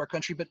only into our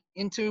country, but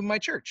into my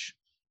church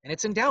and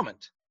its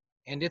endowment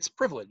and its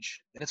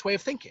privilege and its way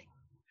of thinking,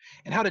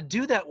 and how to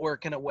do that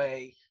work in a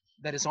way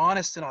that is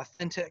honest and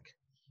authentic,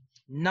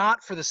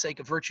 not for the sake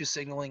of virtue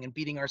signaling and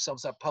beating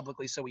ourselves up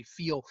publicly so we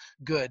feel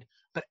good,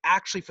 but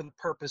actually for the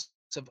purpose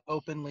of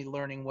openly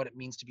learning what it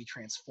means to be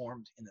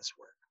transformed in this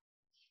work.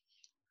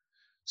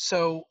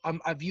 So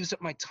I've used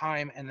up my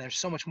time, and there's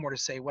so much more to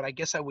say. What I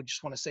guess I would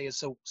just want to say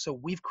is, so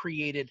we've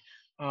created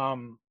a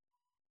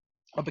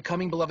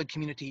Becoming Beloved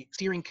Community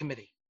steering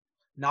committee,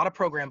 not a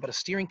program, but a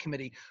steering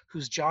committee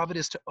whose job it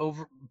is to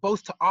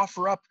both to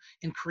offer up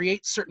and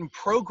create certain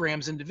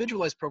programs,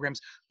 individualized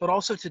programs, but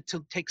also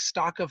to take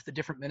stock of the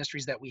different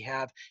ministries that we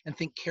have and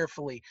think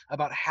carefully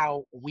about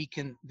how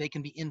they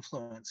can be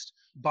influenced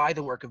by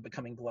the work of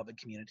Becoming Beloved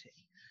Community.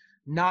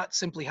 Not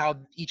simply how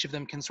each of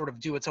them can sort of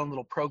do its own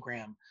little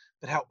program,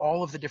 but how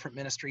all of the different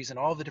ministries and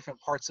all of the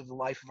different parts of the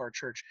life of our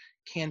church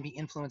can be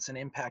influenced and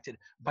impacted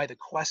by the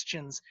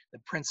questions, the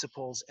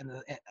principles, and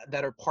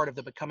that are part of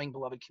the Becoming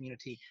Beloved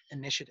Community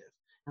initiative.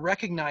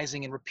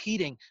 Recognizing and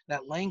repeating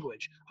that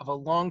language of a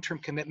long-term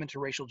commitment to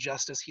racial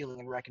justice, healing,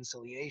 and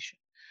reconciliation.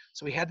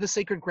 So we had the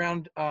Sacred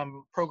Ground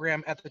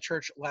program at the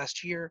church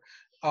last year.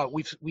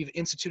 We've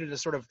instituted a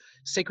sort of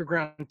Sacred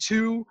Ground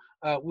 2.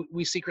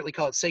 We secretly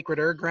call it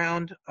Sacreder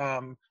Ground,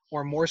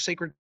 or More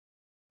Sacred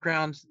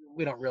Ground.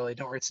 We don't worry,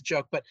 it's a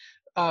joke, but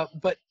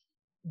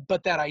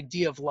that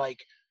idea of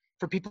like,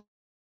 for people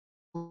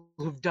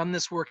who've done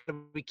this work,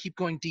 we keep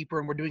going deeper,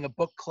 and we're doing a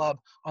book club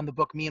on the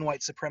book Me and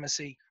White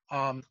Supremacy.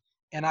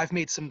 And I've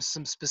made some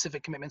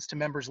specific commitments to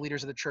members,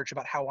 leaders of the church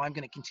about how I'm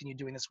going to continue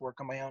doing this work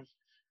on my own.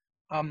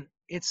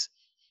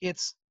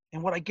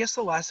 And what I guess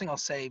the last thing I'll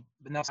say,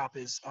 but now stop,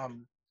 is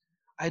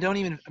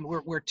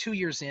we're 2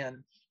 years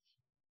in.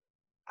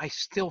 I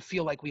still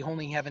feel like we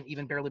only haven't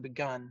even barely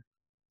begun.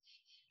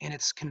 And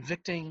it's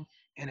convicting,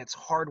 and it's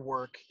hard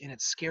work, and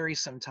it's scary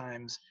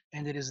sometimes,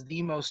 and it is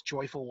the most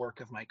joyful work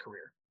of my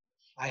career.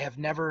 I have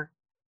never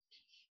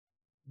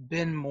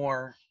been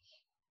more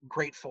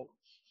grateful.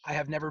 I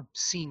have never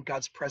seen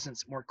God's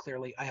presence more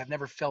clearly. I have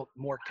never felt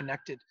more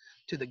connected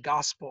to the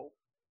gospel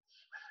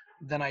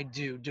than I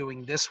do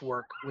doing this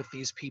work with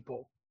these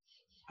people.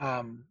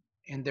 And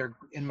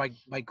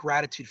my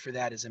gratitude for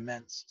that is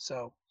immense.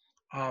 So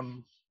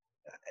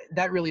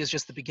that really is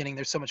just the beginning.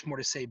 There's so much more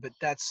to say, but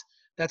that's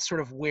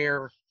sort of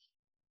where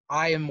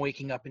I am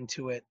waking up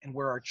into it, and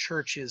where our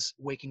church is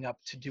waking up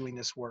to doing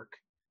this work.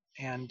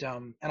 And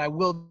I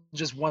will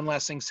just one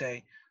last thing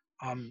say,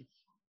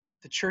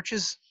 the church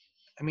is,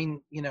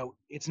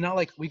 it's not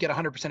like we get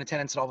 100%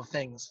 attendance at all the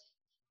things,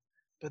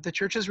 but the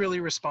church is really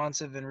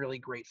responsive and really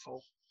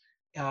grateful.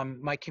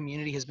 My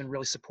community has been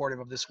really supportive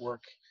of this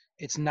work.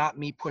 It's not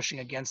me pushing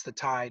against the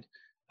tide.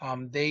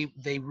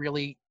 They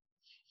really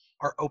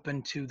are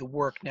open to the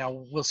work.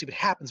 Now, we'll see what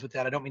happens with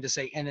that. I don't mean to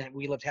say, and then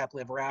we lived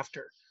happily ever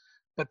after.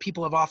 But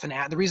people have often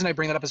asked, the reason I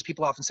bring that up is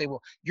people often say,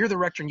 well, you're the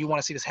rector and you want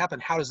to see this happen.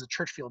 How does the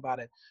church feel about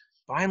it?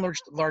 By and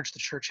large, the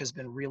church has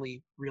been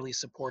really, really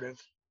supportive,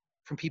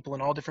 from people in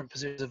all different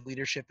positions of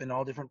leadership and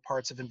all different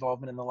parts of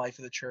involvement in the life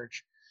of the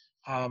church.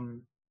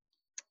 And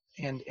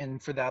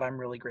for that, I'm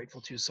really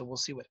grateful too. So we'll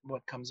see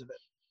what comes of it.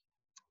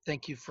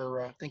 Thank you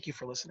for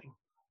listening.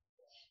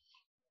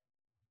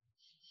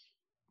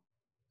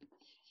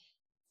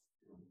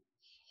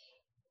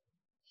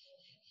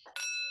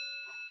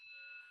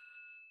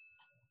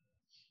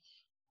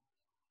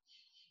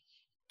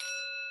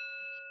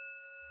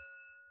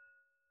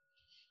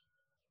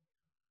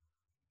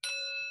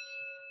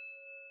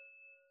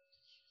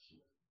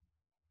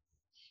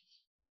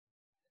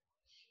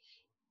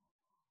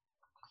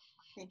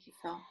 Thank you,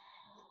 Phil.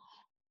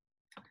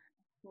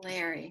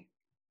 Larry.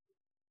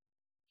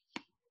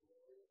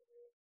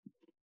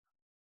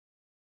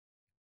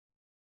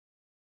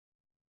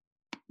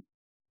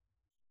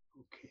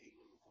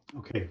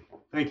 Okay.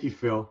 Thank you,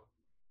 Phil.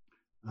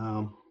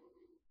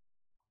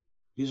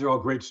 These are all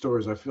great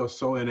stories. I feel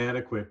so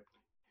inadequate.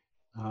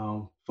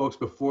 Folks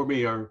before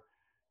me are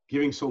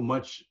giving so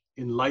much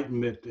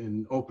enlightenment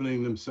and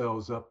opening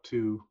themselves up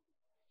to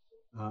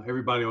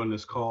everybody on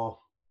this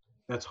call.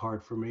 That's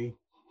hard for me.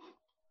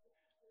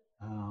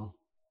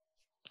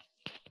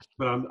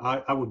 But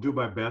I will do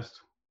my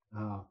best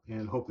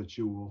and hope that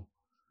you will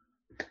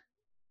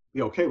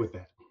be okay with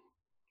that.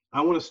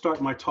 I want to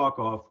start my talk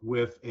off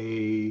with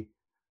a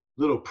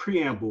little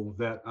preamble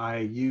that I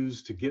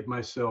use to get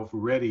myself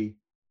ready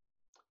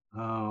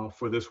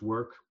for this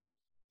work.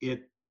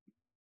 It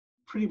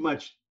pretty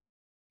much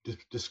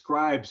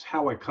describes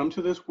how I come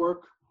to this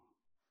work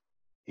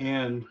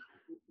and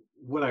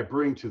what I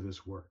bring to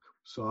this work.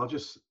 So I'll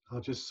just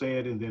say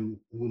it and then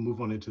we'll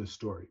move on into the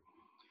story.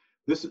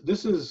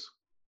 This is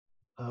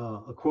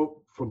a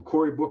quote from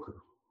Cory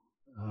Booker,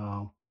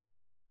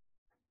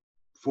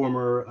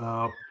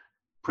 former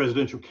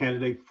presidential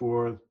candidate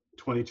for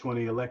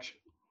 2020 election.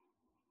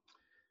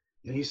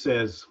 And he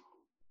says,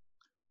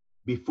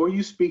 "Before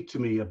you speak to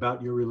me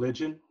about your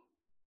religion,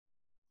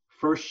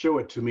 first show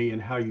it to me in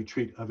how you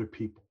treat other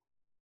people.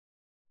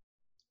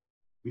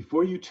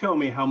 Before you tell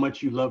me how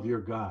much you love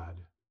your God,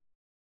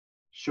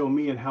 show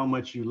me in how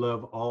much you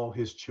love all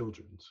his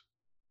children.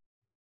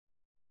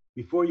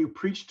 Before you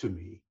preach to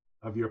me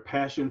of your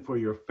passion for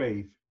your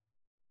faith,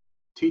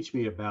 teach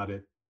me about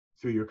it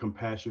through your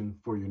compassion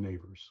for your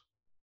neighbors."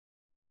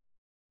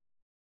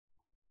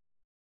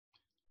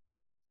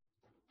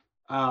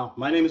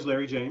 My name is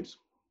Larry James,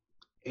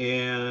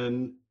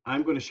 and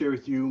I'm going to share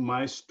with you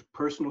my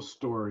personal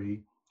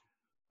story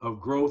of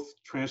growth,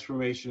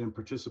 transformation, and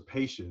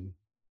participation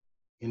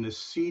in the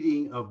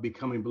seeding of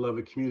Becoming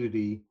Beloved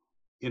Community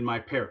in my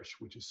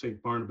parish, which is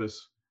St.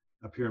 Barnabas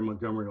up here in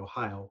Montgomery,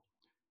 Ohio,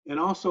 and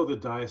also the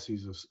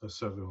Diocese of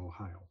Southern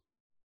Ohio.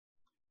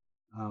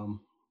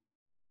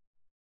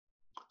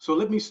 So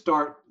let me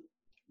start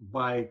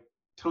by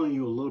telling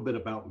you a little bit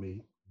about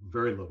me,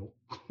 very little,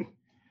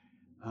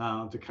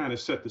 to kind of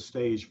set the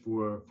stage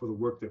for the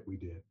work that we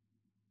did.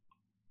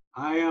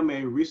 I am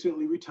a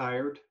recently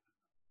retired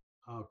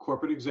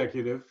corporate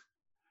executive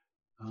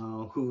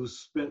who's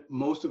spent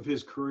most of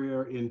his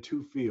career in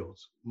two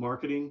fields: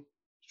 marketing,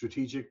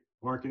 strategic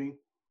marketing,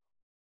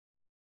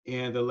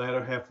 and the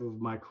latter half of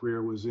my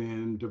career was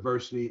in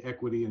diversity,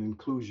 equity, and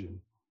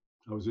inclusion.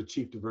 I was a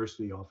chief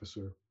diversity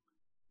officer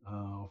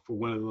for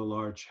one of the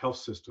large health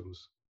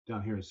systems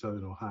down here in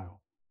Southern Ohio.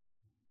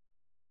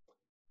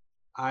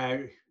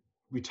 I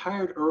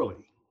retired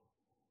early,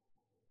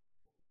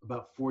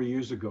 about 4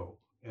 years ago,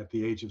 at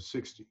the age of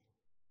 60.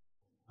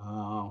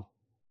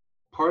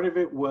 Part of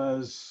it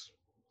was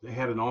they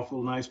had an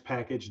awful nice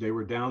package. They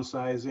were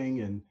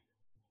downsizing, and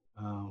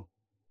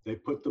they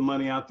put the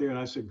money out there, and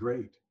I said,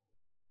 great.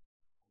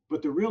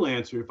 But the real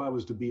answer, if I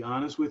was to be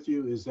honest with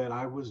you, is that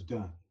I was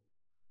done.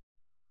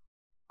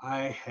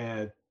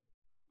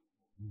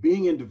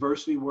 Being in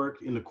diversity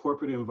work in the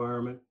corporate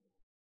environment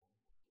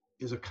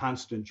is a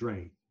constant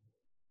drain,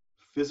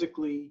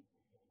 physically,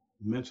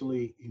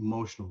 mentally,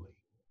 emotionally.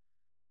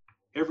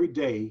 Every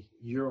day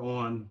you're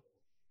on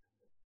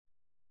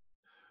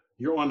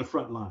the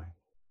front line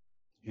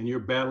and you're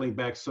battling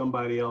back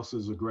somebody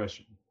else's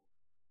aggression.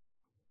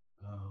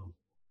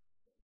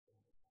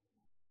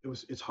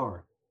 It's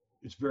hard.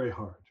 It's very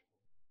hard.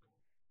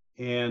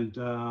 And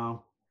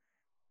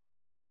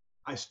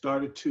I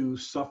started to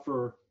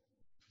suffer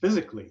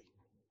physically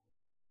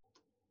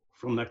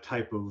from that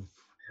type of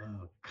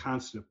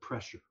constant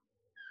pressure.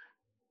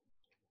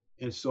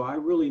 And so I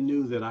really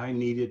knew that I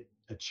needed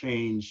a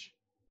change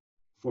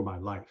for my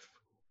life.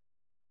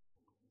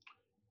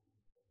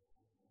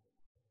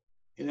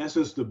 In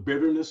essence, the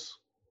bitterness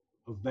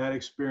of that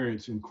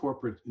experience in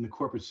the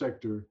corporate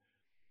sector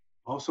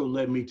also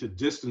led me to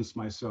distance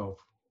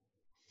myself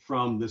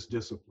from this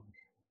discipline.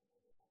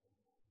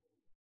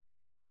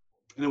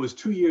 And it was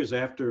 2 years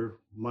after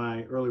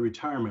my early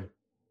retirement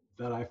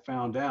that I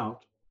found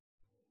out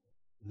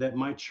that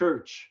my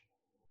church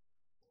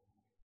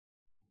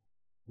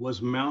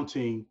was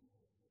mounting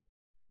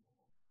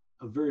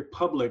a very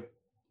public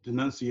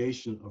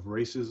denunciation of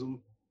racism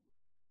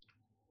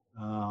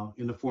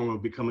in the form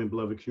of Becoming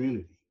Beloved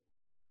Community.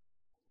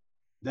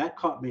 That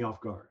caught me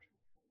off guard.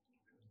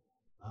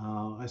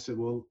 I said,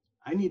 well,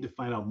 I need to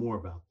find out more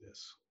about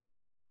this.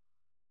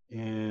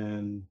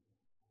 And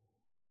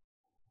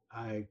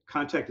I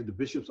contacted the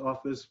bishop's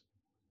office,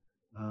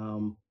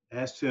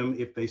 asked him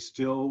if they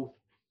still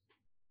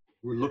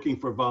were looking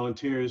for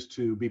volunteers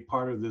to be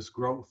part of this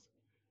growth.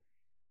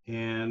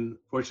 And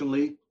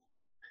fortunately,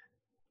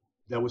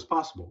 that was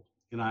possible.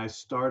 And I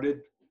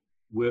started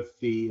with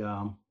the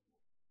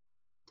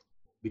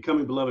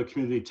Becoming Beloved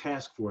Community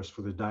Task Force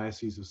for the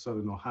Diocese of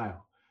Southern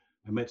Ohio.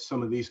 I met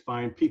some of these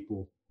fine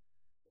people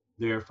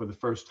there for the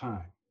first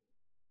time.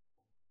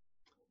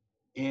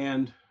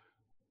 And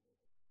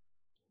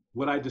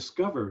what I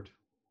discovered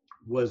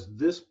was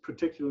this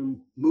particular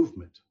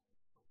movement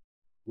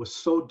was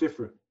so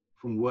different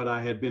from what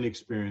I had been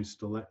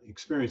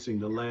experiencing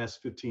the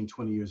last 15,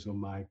 20 years of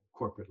my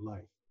corporate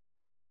life.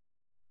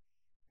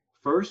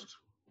 First,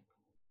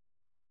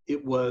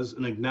 it was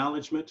an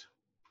acknowledgement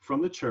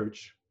from the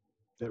church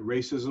that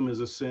racism is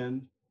a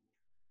sin,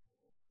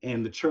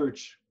 and the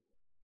church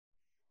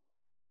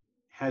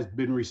has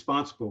been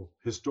responsible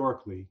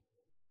historically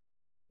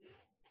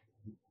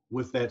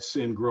with that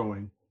sin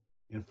growing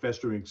and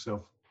festering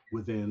itself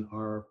within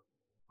our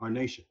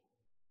nation.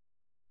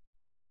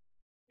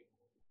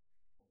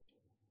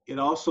 It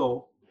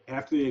also,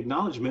 after the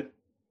acknowledgement,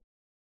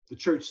 the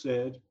church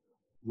said,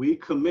 we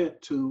commit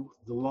to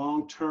the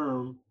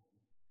long-term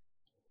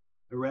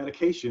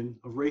eradication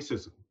of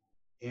racism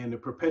and the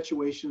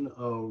perpetuation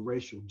of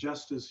racial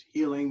justice,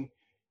 healing,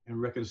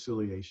 and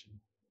reconciliation,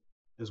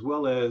 as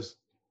well as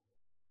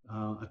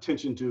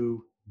attention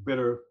to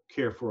better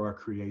care for our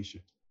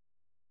creation.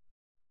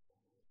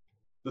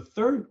 The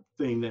third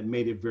thing that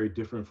made it very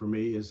different for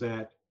me is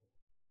that,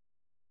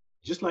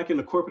 just like in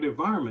the corporate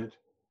environment,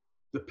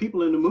 the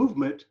people in the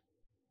movement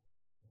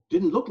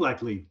didn't look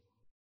like me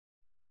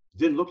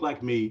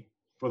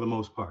for the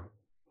most part.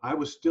 I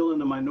was still in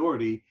the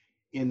minority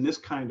in this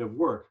kind of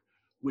work,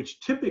 which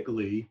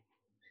typically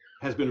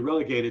has been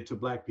relegated to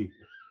Black people.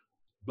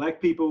 Black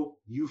people,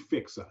 you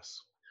fix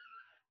us.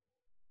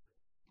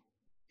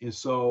 And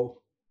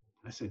so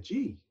I said,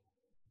 gee,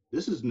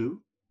 this is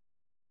new.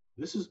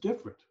 This is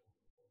different.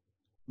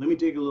 Let me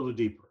dig a little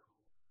deeper.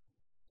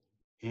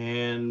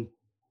 And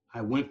I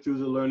went through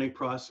the learning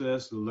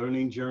process, the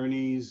learning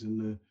journeys, and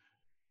the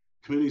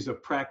communities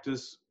of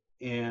practice,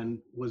 and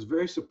was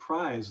very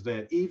surprised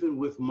that even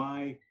with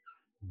my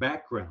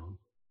background,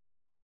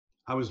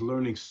 I was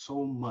learning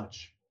so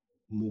much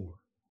more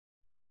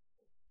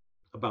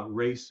about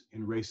race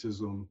and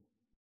racism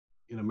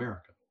in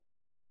America.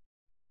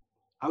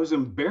 I was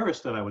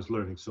embarrassed that I was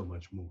learning so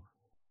much more.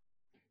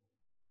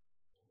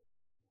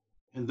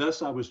 And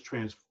thus I was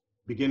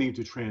beginning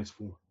to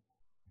transform.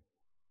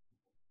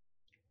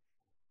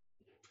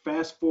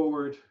 Fast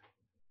forward,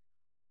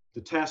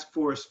 the task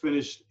force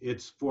finished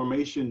its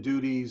formation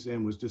duties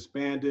and was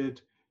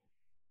disbanded.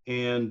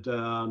 And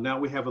now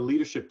we have a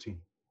leadership team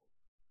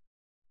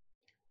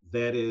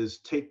that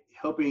is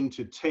helping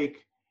to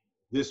take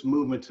this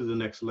movement to the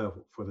next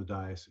level for the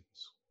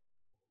diocese.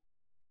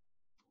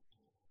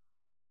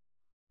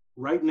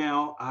 Right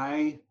now,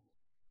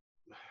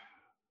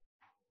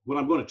 what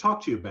I'm going to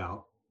talk to you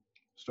about,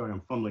 sorry,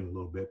 I'm fumbling a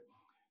little bit,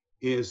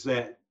 is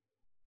that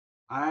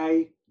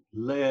I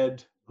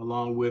led,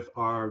 along with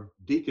our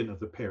deacon of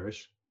the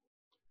parish,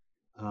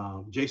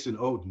 Jason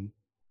Oden,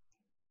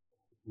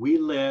 we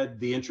led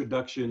the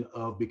introduction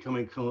of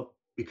Becoming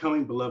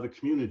Beloved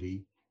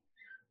Community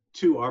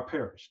to our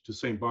parish, to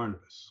St.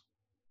 Barnabas.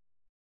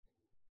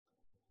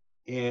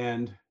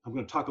 And I'm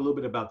going to talk a little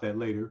bit about that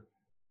later,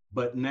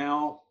 but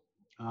now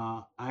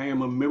I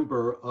am a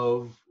member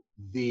of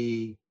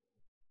the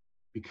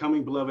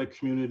Becoming Beloved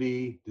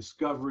Community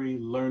Discovery,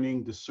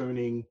 Learning,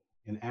 Discerning,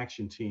 and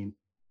Action team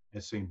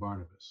at St.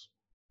 Barnabas.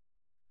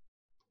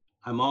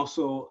 I'm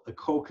also a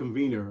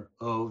co-convener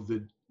of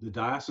the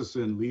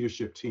diocesan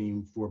leadership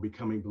team for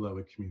Becoming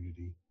Beloved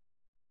Community.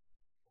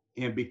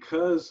 And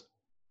because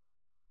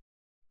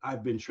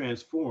I've been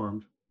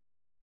transformed,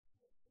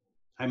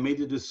 I made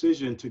the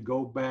decision to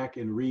go back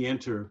and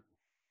re-enter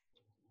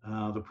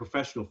the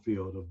professional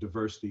field of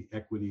diversity,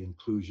 equity,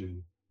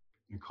 inclusion,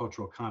 and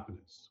cultural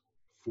competence.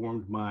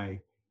 Formed my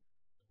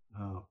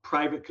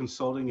private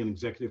consulting and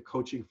executive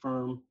coaching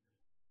firm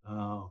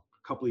a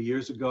couple of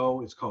years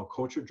ago. It's called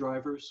Culture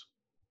Drivers.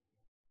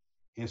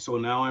 And so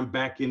now I'm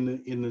back in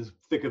the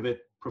thick of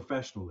it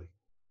professionally,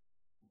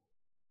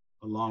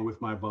 along with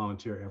my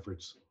volunteer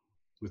efforts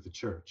with the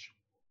church.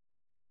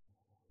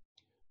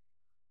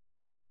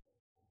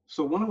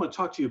 So what I want to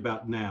talk to you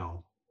about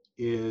now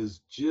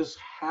is just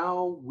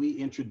how we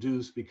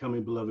introduce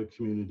Becoming Beloved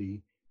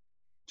Community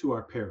to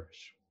our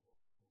parish.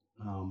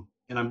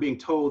 And I'm being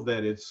told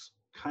that it's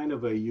kind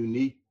of a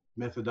unique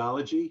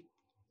methodology,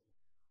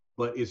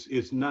 but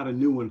it's not a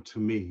new one to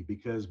me,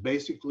 because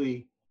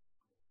basically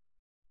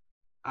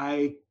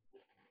I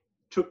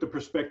took the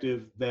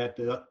perspective that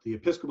the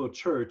Episcopal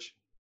Church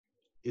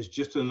is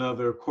just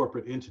another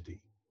corporate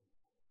entity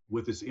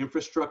with its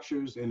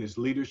infrastructures and its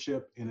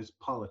leadership and its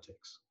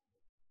politics.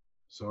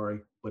 Sorry,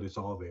 but it's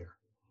all there.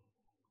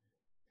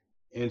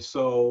 And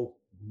so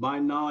my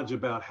knowledge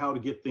about how to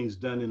get things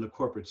done in the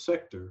corporate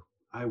sector,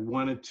 I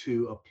wanted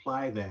to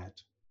apply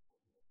that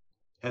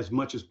as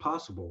much as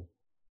possible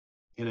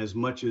and as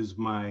much as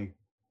my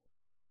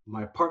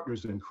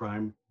partners in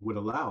crime would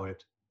allow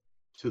it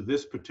to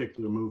this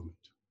particular movement,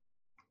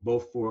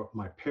 both for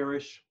my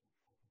parish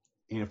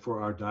and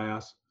for our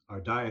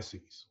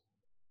diocese.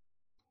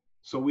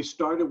 So we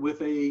started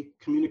with a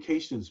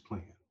communications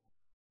plan.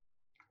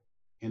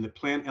 And the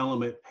plan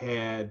element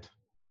had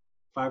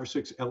five or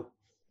six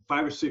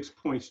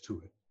points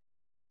to it.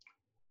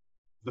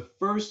 The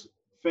first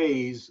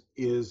phase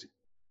is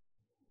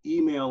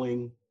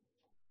emailing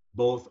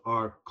both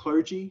our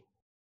clergy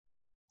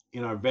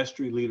and our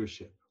vestry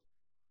leadership,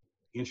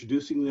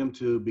 introducing them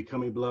to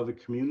Becoming Beloved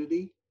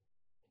Community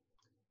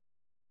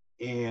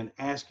and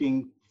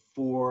asking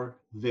for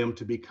them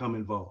to become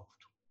involved.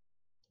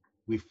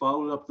 We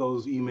followed up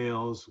those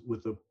emails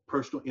with a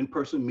personal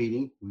in-person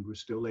meeting. We were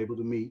still able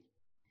to meet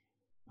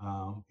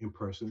in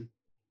person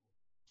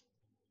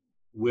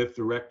with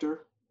the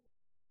rector,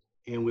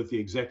 and with the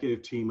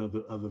executive team of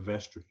the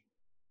vestry.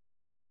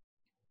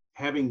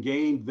 Having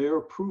gained their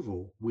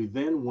approval, we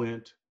then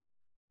went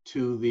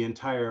to the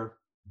entire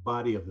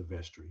body of the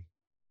vestry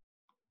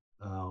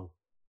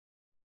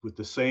with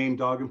the same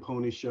dog and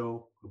pony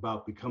show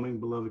about becoming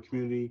beloved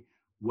community,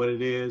 what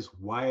it is,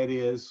 why it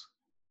is,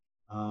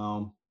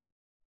 and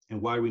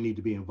why we need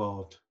to be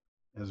involved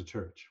as a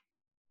church.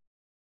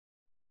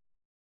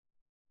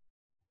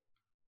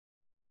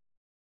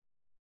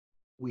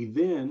 We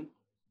then,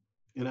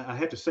 and I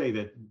have to say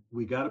that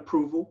we got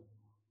approval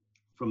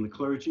from the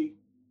clergy,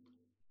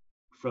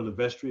 from the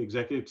vestry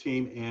executive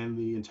team, and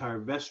the entire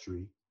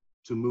vestry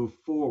to move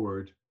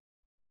forward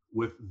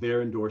with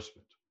their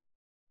endorsement.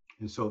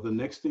 And so the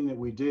next thing that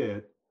we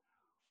did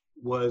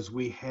was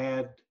we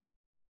had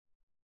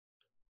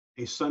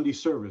a Sunday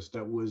service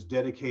that was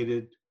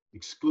dedicated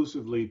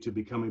exclusively to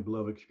becoming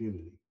beloved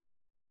community.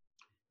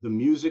 The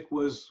music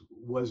was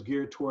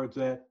geared towards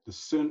that.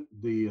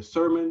 The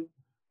sermon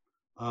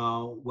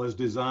was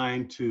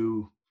designed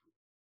to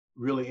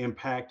really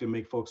impact and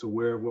make folks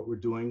aware of what we're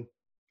doing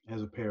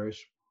as a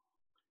parish.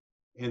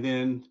 And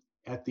then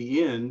at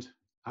the end,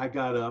 I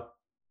got up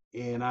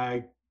and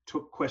I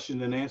took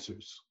question and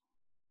answers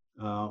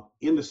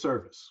in the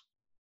service.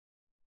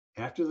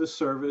 After the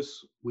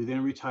service, we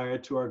then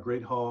retired to our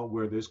great hall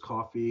where there's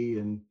coffee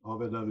and all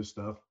that other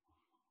stuff,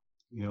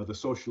 you know,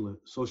 the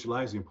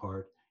socializing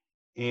part.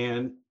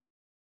 And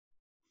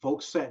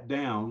folks sat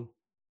down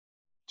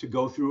to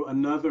go through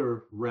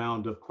another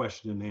round of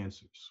question and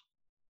answers.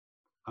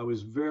 I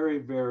was very,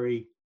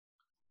 very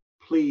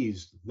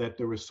pleased that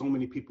there were so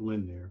many people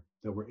in there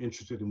that were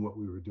interested in what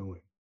we were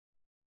doing.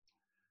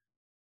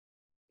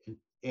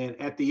 And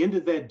at the end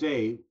of that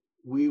day,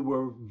 we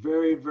were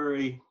very,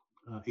 very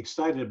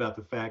excited about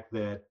the fact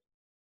that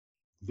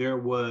there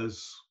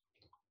was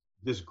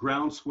this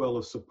groundswell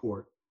of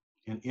support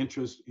and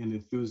interest and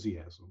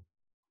enthusiasm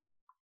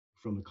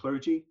from the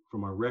clergy,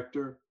 from our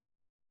rector,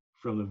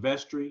 from the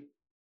vestry,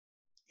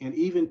 and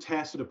even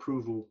tacit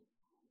approval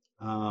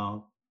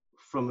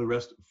from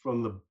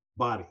the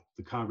body,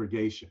 the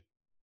congregation.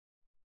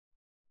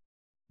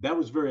 That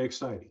was very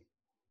exciting.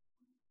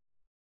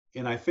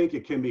 And I think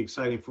it can be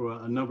exciting for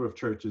a number of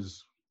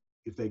churches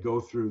if they go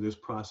through this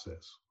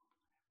process.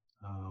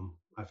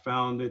 I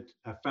found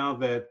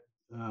that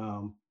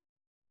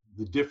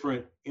the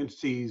different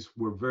entities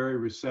were very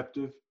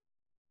receptive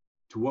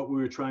to what we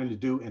were trying to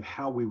do and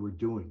how we were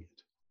doing it.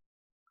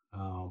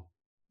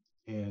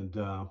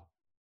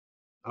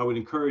 I would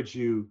encourage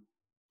you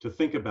to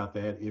think about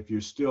that if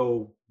you're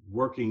still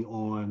working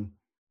on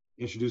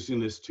introducing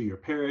this to your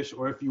parish,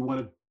 or if you want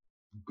to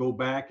go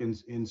back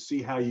and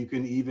see how you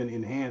can even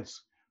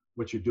enhance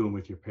what you're doing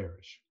with your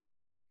parish.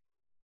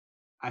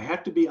 I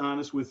have to be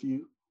honest with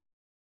you,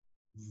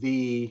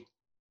 the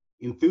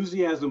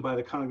enthusiasm by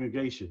the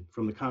congregation,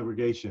 from the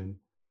congregation,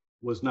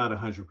 was not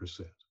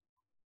 100%.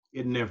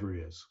 It never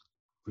is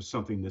for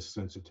something this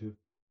sensitive.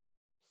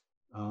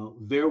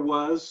 There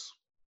was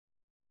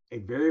a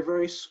very,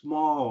 very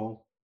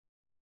small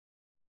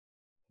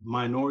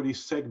minority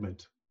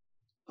segment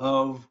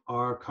of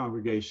our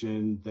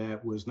congregation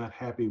that was not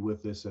happy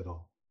with this at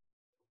all.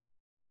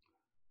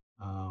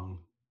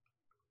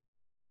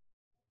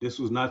 This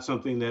was not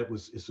something that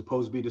is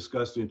supposed to be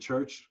discussed in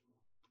church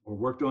or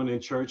worked on in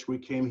church. We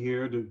came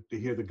here to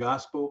hear the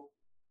gospel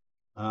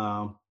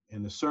and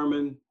the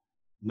sermon,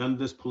 none of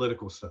this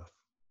political stuff.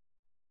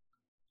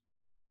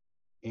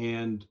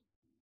 And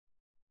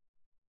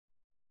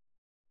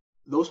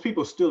those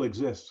people still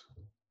exist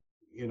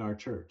in our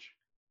church.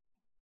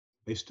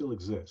 They still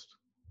exist.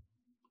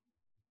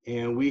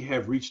 And we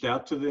have reached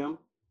out to them.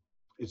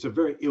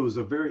 It was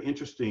a very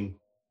interesting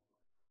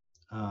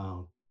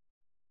kind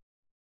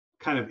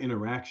of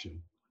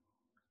interaction.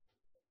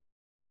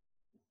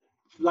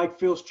 Like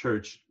Phil's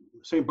church,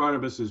 St.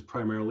 Barnabas is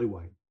primarily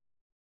white.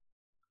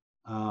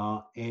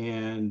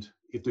 And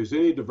if there's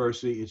any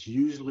diversity, it's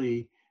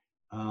usually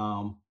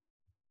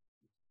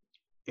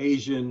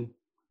Asian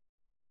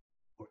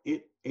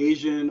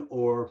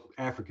or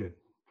African.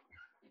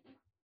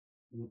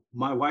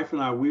 My wife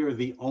and I, we are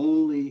the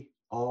only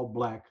all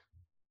Black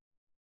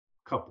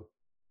couple.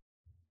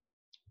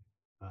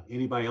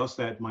 Anybody else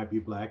that might be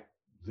Black,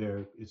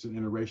 it's an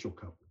interracial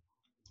couple.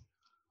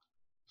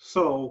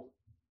 So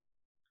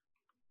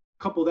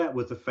couple that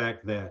with the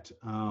fact that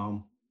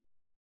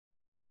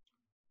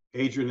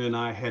Adrian and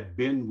I had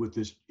been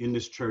in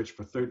this church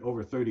for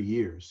over 30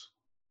 years.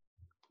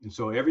 And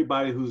so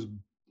everybody who's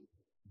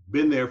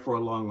been there for a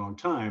long, long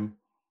time,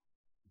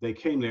 they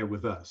came there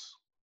with us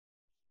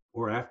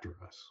or after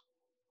us.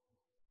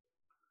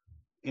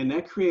 And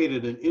that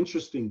created an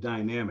interesting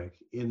dynamic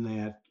in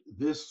that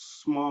this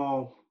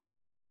small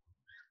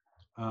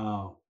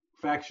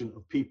faction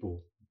of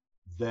people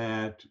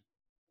that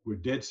were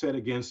dead set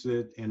against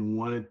it and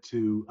wanted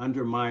to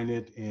undermine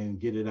it and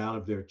get it out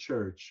of their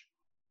church,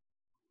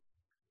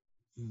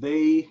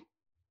 they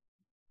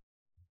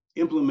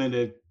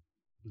implemented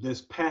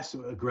this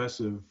passive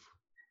aggressive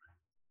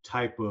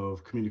type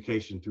of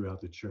communication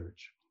throughout the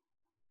church.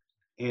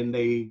 And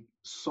they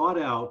sought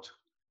out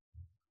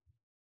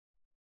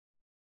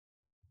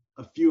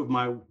a few of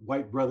my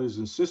white brothers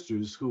and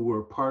sisters who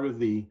were part of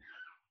the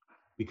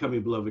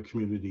Becoming Beloved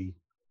Community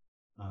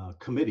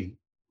committee.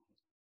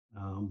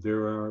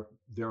 There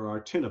are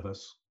 10 of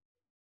us.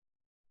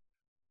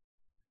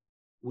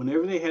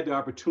 Whenever they had the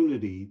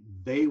opportunity,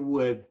 they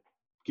would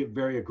get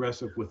very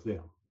aggressive with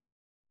them,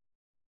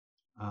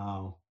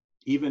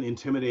 even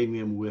intimidating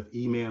them with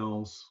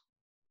emails,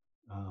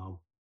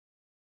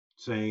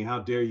 saying, "How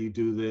dare you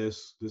do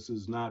this? This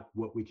is not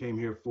what we came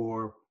here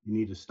for. You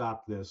need to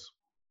stop this."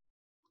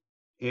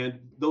 And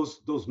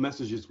those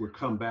messages would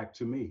come back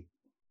to me.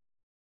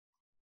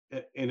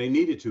 And they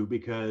needed to,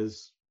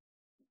 because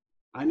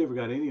I never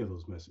got any of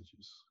those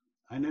messages.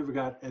 I never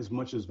got as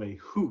much as a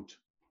hoot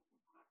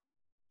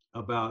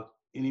about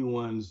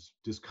anyone's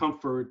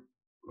discomfort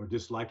or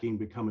disliking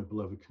Becoming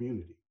Beloved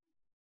Community.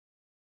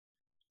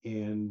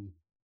 And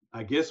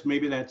I guess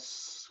maybe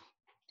that's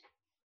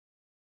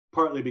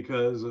partly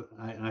because,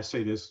 I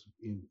say this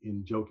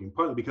in joking,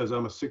 partly because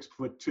I'm a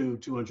 6'2",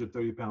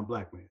 230-pound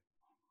black man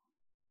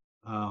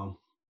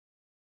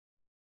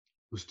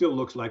who still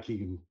looks like he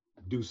can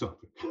do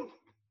something.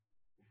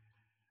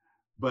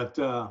 But,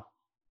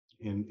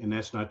 and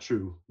that's not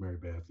true, Mary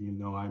Beth. You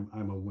know,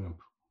 I'm a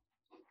wimp.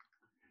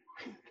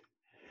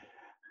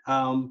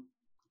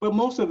 But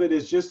most of it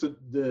is just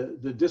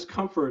the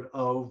discomfort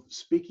of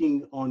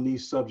speaking on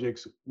these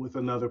subjects with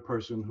another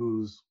person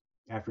who's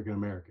African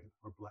American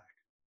or Black.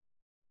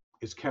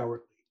 It's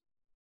cowardly.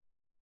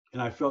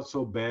 And I felt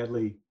so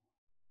badly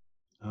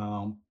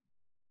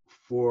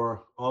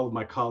for all of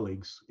my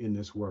colleagues in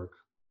this work.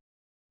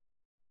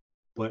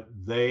 But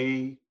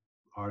they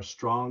are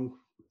strong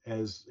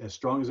as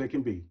strong as they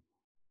can be.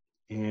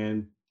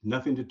 And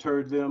nothing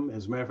deterred them.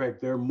 As a matter of fact,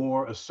 they're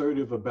more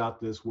assertive about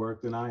this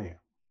work than I am.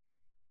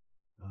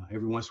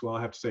 Every once in a while,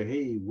 I have to say,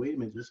 "Hey, wait a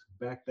minute, let's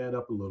back that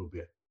up a little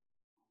bit.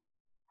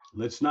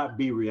 Let's not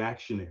be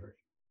reactionary."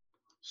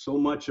 So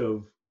much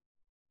of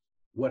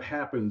what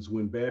happens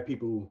when bad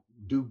people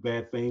do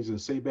bad things and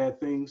say bad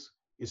things,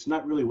 it's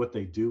not really what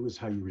they do, it's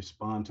how you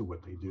respond to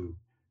what they do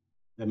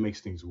that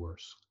makes things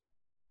worse.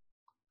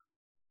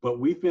 But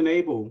we've been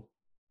able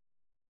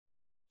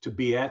to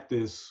be at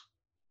this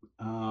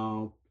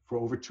for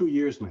over 2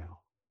 years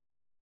now.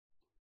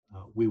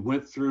 We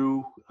went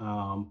through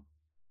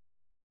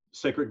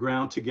Sacred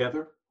Ground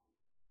together,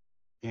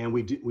 and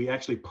we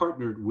actually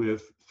partnered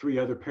with 3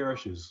 other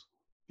parishes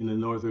in the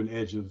northern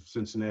edge of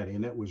Cincinnati,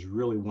 and that was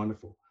really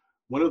wonderful.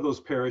 One of those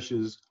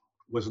parishes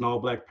was an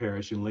all-Black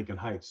parish in Lincoln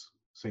Heights,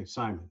 St.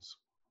 Simon's.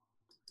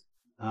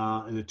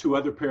 And the 2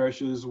 other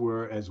parishes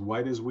were as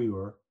white as we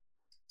were,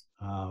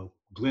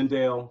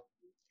 Glendale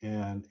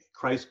and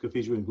Christ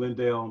Cathedral in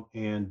Glendale,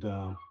 and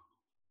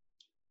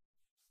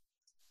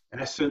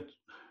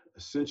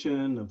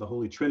Ascension of the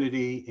Holy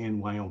Trinity in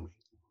Wyoming.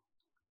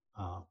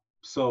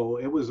 So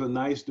it was a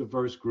nice,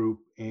 diverse group,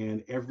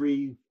 and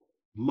every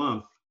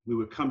month we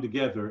would come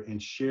together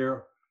and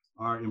share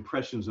our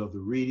impressions of the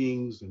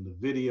readings and the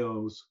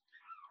videos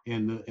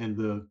and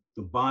the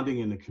bonding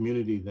in the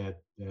community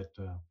that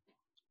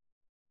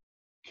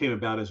came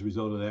about as a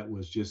result of that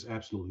was just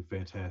absolutely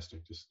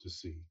fantastic just to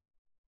see.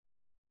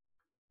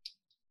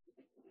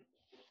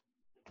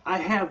 I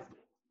have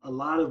a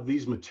lot of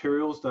these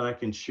materials that I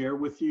can share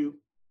with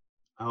you.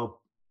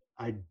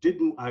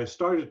 I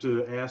started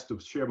to ask to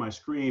share my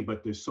screen,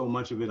 but there's so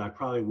much of it I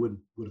probably would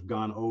have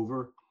gone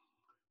over.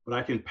 But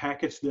I can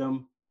package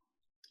them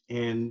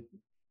and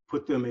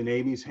put them in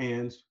Amy's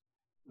hands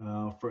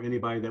for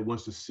anybody that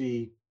wants to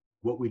see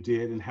what we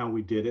did and how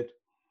we did it.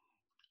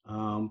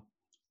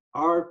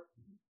 Our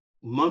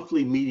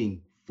monthly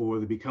meeting for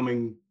the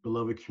Becoming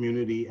Beloved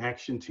Community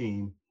Action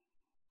Team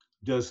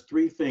does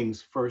 3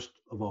 things first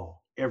of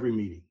all, every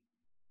meeting.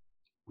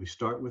 We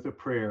start with a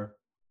prayer,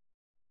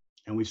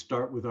 and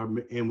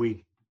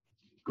we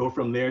go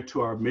from there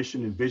to our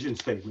mission and vision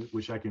statement,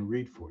 which I can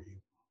read for you.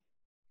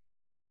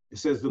 It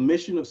says, the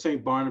mission of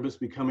St. Barnabas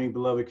Becoming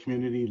Beloved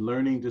Community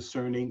Learning,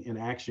 Discerning, and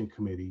Action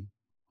Committee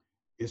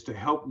is to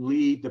help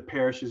lead the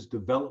parish's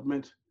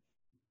development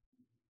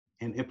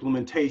and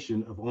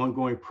implementation of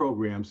ongoing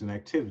programs and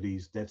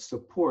activities that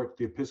support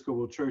the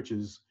Episcopal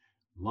Church's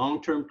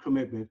long-term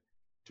commitment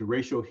to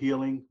racial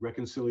healing,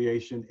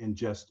 reconciliation, and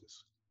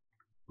justice,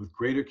 with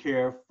greater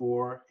care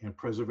for and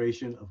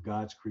preservation of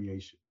God's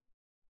creation.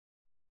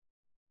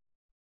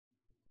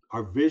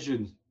 Our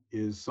vision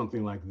is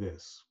something like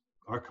this.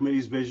 Our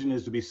committee's vision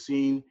is to be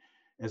seen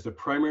as the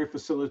primary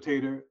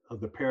facilitator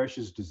of the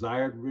parish's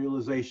desired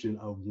realization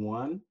of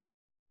 1,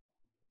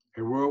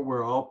 a world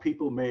where all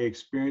people may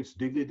experience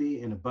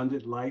dignity and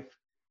abundant life,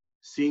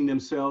 seeing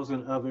themselves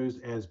and others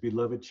as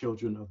beloved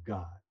children of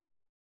God.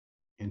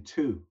 And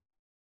 2,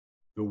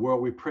 the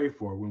world we pray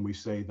for when we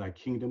say, "Thy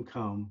kingdom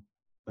come,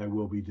 thy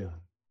will be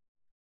done."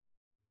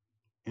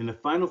 And the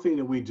final thing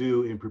that we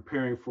do in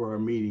preparing for our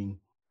meeting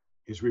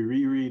is we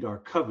reread our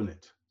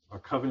covenant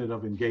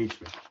of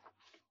engagement,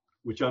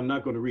 which I'm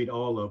not going to read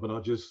all of, but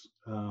I'll just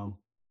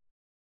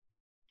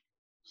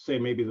say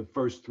maybe the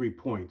first 3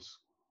 points.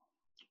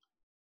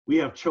 We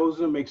have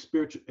chosen to make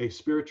a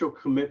spiritual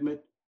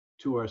commitment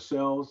to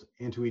ourselves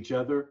and to each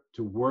other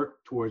to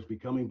work towards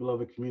becoming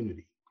beloved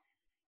community,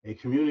 a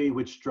community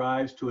which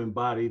strives to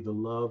embody the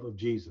love of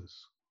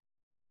Jesus.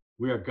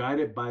 We are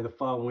guided by the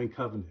following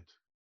covenant.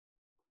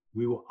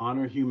 We will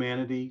honor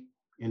humanity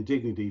and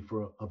dignity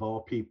of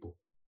all people.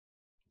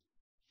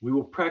 We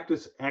will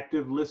practice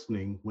active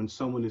listening when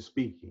someone is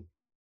speaking.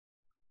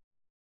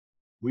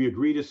 We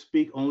agree to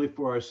speak only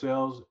for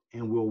ourselves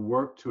and will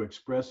work to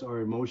express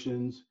our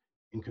emotions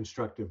in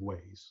constructive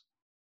ways.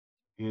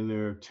 And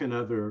there are 10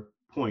 other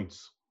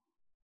points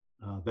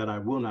that I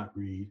will not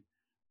read,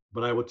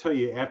 but I will tell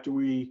you, after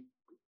we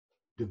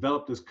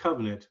developed this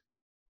covenant,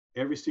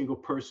 every single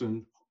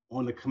person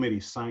on the committee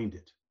signed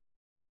it.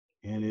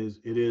 And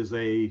it is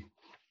a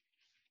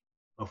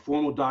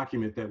formal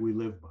document that we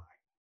live by.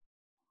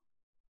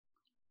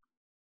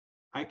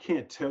 I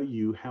can't tell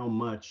you how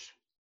much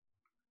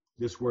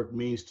this work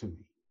means to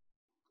me.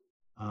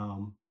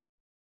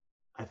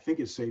 I think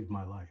it saved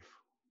my life.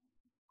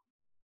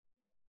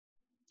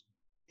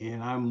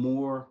 And I'm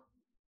more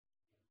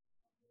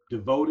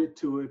devoted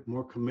to it,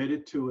 more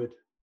committed to it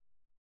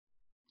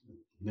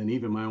than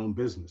even my own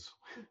business.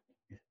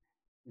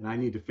 And I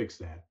need to fix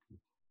that,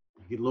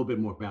 get a little bit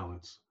more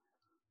balance.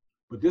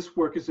 But this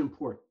work is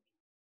important.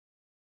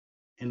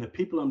 And the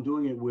people I'm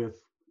doing it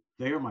with,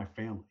 they are my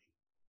family.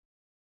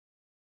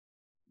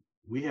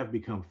 We have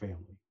become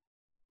family.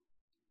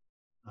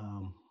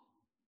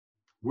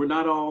 We're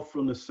not all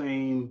from the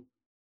same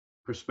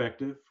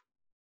perspective.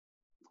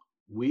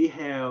 We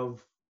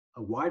have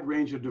a wide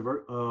range of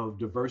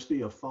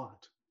diversity of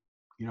thought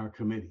in our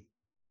committee.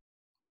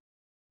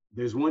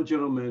 There's one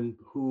gentleman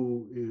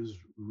who is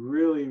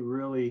really,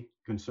 really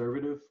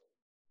conservative.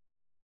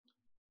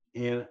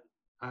 And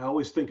I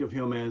always think of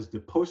him as the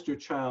poster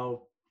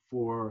child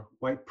for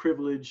white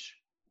privilege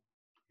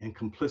and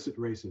complicit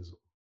racism.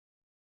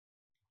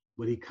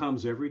 But he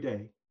comes every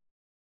day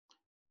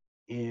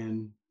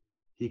and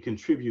he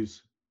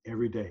contributes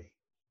every day.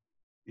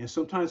 And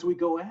sometimes we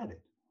go at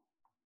it,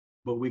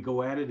 but we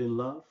go at it in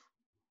love.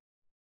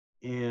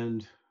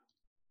 And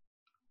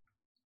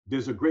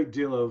there's a great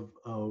deal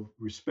of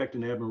respect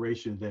and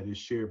admiration that is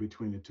shared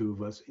between the two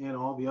of us and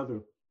all the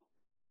other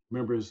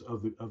members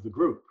of the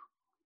group.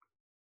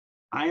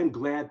 I am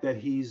glad that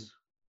he's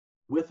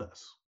with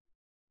us,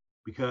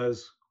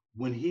 because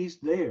when he's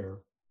there,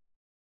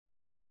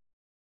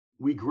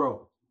 we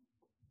grow.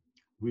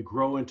 We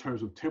grow in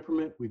terms of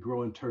temperament, we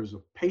grow in terms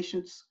of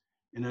patience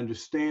and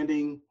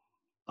understanding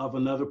of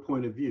another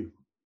point of view.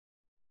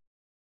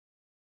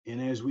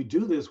 And as we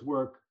do this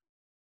work,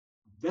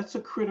 that's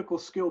a critical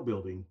skill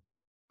building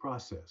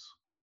process.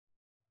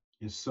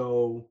 And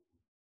so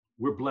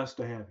we're blessed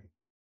to have him.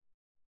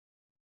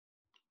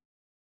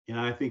 And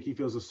I think he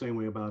feels the same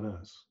way about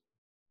us.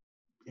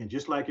 And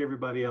just like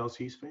everybody else,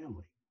 he's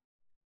family.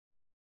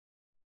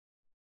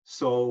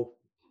 So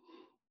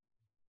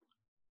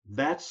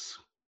that's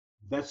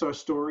our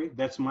story.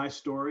 That's my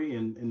story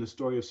and the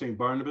story of St.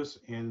 Barnabas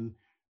and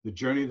the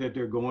journey that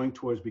they're going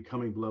towards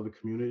becoming beloved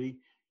community.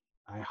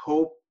 I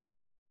hope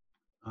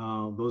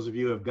those of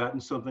you have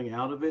gotten something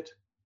out of it.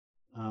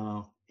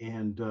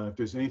 And if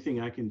there's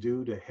anything I can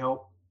do to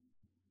help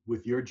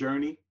with your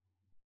journey,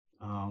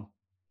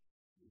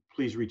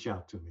 please reach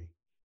out to me.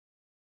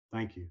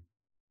 Thank you.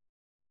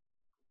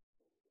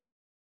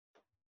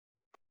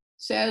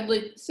 Sad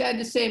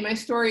to say, my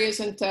story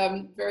isn't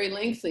very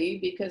lengthy,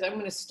 because I'm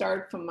going to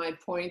start from my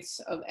points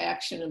of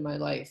action in my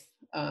life,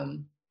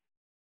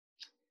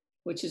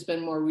 which has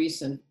been more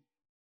recent.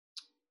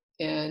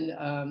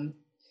 And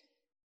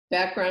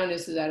background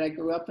is that I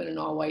grew up in an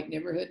all-white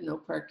neighborhood in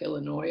Oak Park,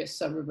 Illinois, a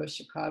suburb of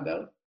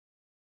Chicago.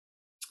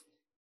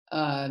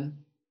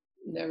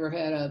 Never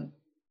had a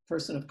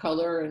person of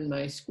color in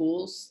my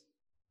schools.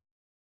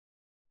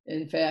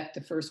 In fact,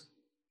 the first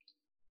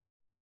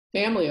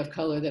family of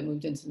color that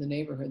moved into the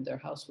neighborhood, their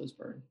house was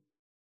burned.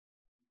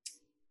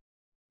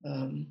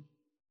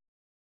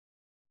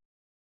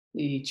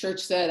 The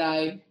church that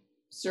I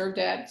served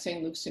at,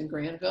 St. Luke's in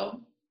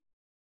Granville,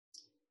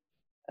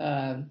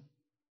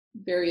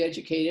 very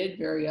educated,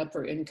 very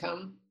upper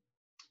income.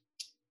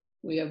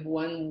 We have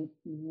one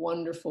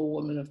wonderful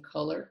woman of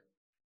color,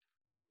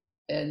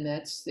 and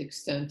that's the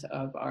extent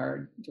of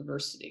our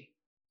diversity.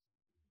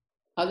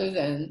 Other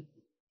than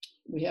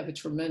we have a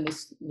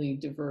tremendously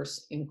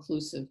diverse,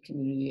 inclusive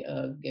community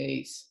of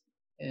gays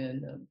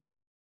and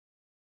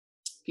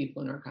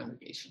people in our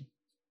congregation.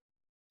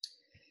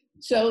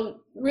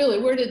 So really,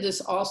 where did this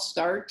all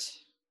start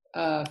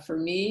for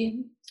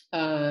me?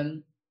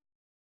 The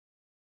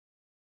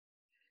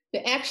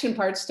action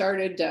part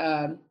started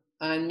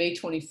on May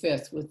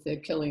 25th with the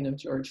killing of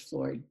George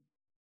Floyd.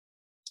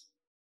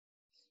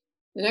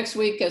 The next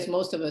week, as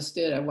most of us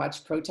did, I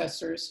watched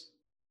protesters.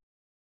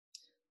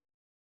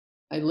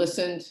 I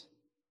listened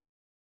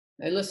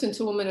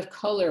to women of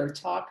color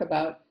talk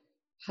about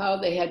how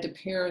they had to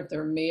parent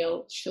their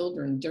male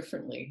children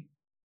differently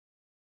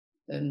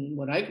than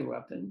what I grew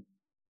up in,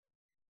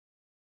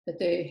 that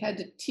they had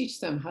to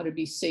teach them how to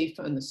be safe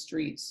on the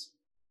streets.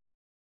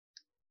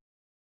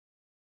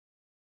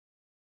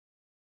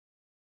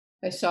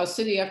 I saw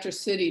city after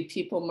city,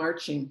 people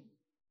marching,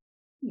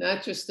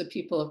 not just the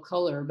people of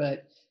color,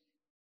 but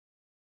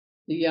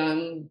the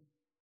young,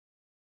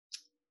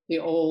 the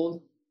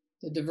old,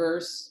 the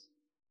diverse.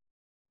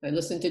 I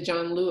listened to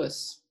John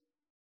Lewis.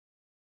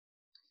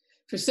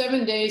 For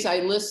 7 days, I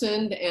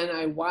listened and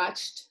I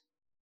watched,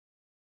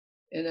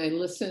 and I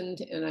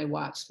listened and I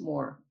watched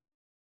more.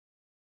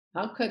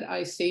 How could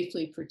I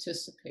safely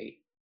participate?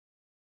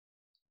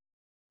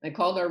 I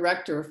called our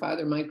rector,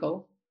 Father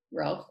Michael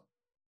Ralph,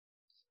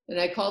 and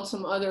I called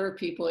some other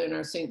people in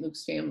our St.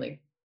 Luke's family.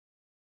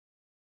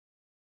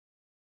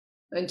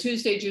 On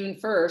Tuesday, June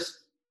 1st,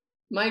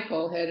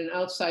 Michael had an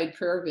outside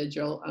prayer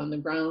vigil on the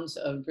grounds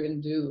of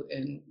Grindu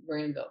in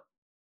Granville.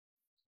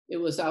 It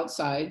was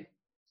outside,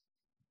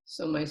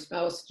 so my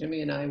spouse,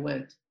 Jimmy, and I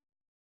went.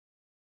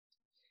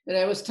 And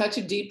I was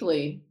touched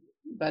deeply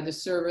by the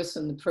service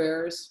and the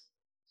prayers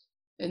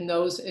and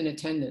those in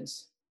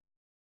attendance.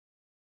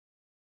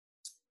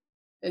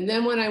 And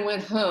then when I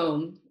went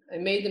home, I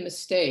made the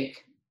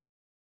mistake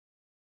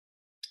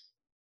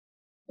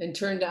and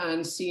turned on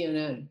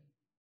CNN.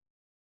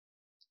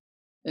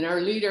 And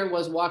our leader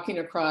was walking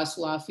across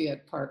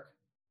Lafayette Park,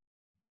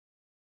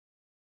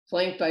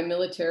 flanked by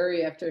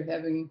military after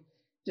having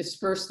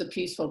dispersed the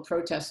peaceful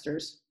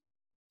protesters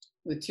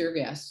with tear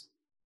gas.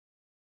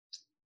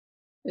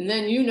 And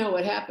then you know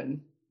what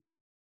happened.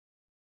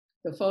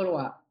 The photo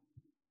op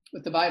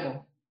with the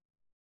Bible.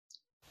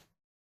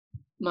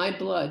 My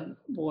blood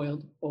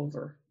boiled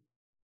over.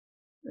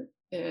 And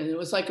it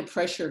was like a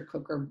pressure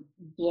cooker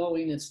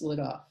blowing its lid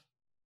off.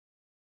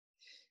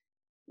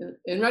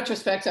 In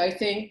retrospect, I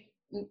think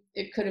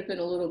it could have been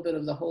a little bit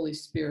of the Holy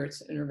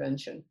Spirit's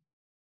intervention.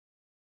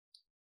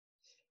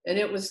 And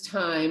it was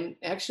time,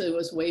 actually it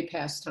was way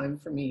past time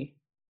for me.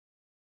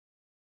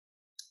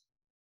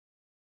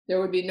 There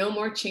would be no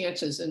more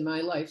chances in my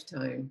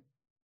lifetime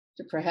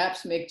to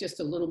perhaps make just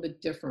a little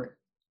bit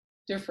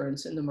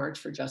difference in the March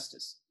for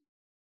Justice.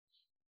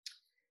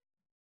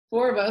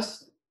 4 of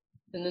us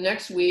in the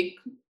next week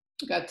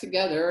got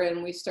together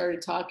and we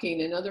started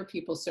talking, and other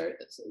people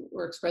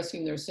were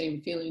expressing their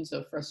same feelings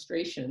of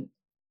frustration.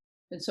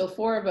 And so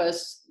 4 of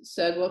us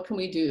said, what can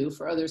we do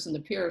for others in the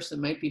parish that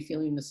might be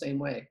feeling the same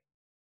way?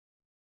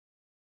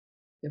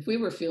 If we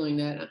were feeling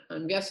that,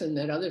 I'm guessing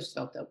that others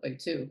felt that way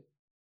too.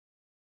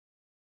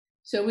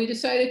 So we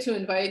decided to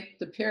invite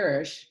the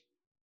parish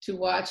to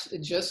watch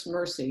Just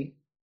Mercy.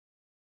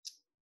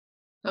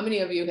 How many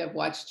of you have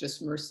watched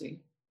Just Mercy?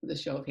 With a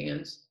show of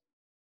hands.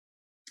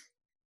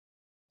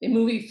 A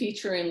movie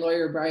featuring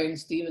lawyer Brian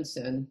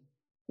Stevenson,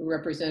 who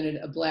represented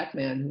a Black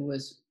man who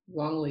was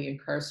wrongly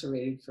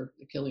incarcerated for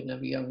the killing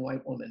of a young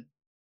white woman.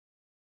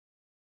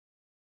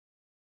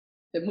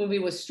 The movie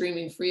was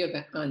streaming free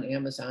on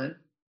Amazon.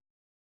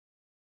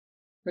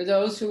 For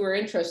those who were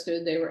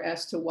interested, they were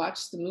asked to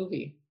watch the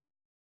movie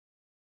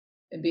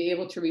and be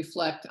able to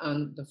reflect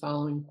on the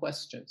following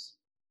questions.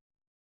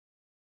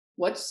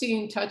 What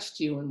scene touched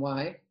you and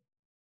why?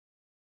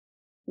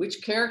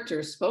 Which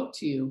character spoke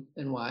to you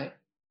and why?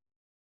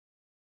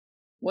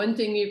 One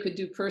thing you could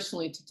do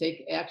personally to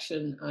take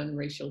action on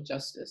racial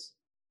justice.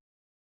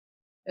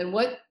 And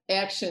what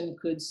action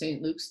could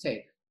St. Luke's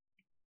take?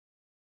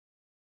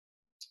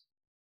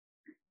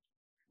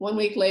 1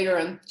 week later,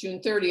 on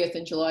June 30th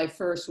and July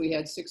 1st, we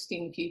had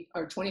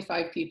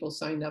 25 people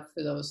signed up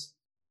for those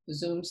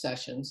Zoom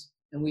sessions,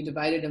 and we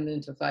divided them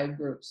into 5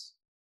 groups.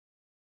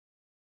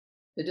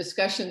 The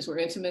discussions were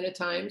intimate at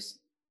times,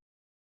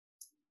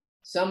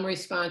 some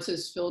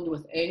responses filled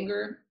with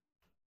anger,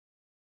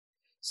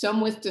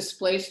 some with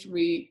displaced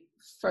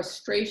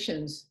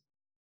frustrations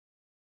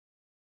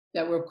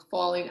that were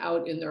falling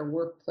out in their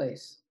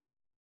workplace.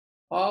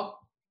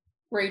 All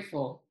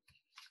grateful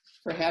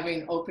for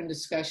having open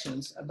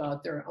discussions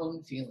about their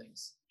own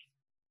feelings.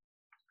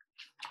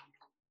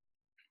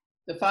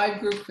 The 5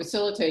 group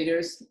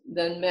facilitators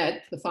then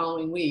met the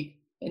following week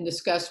and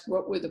discussed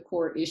what were the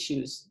core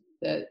issues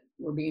that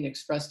were being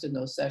expressed in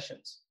those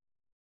sessions.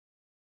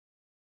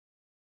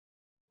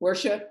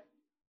 Worship,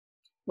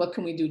 what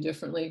can we do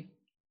differently?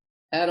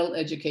 Adult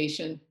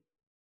education,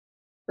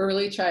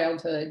 early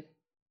childhood,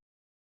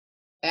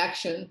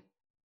 action,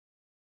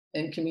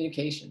 and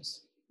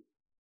communications.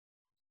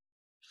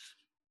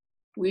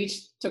 We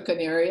each took an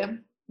area,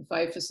 the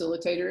 5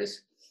 facilitators,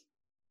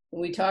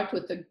 and we talked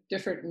with the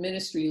different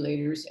ministry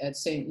leaders at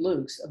St.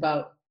 Luke's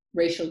about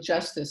racial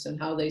justice and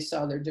how they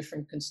saw their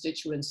different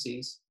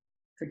constituencies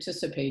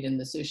participate in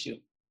this issue.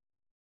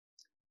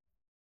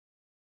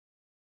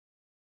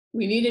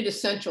 We needed a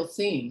central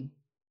theme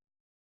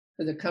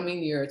for the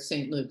coming year at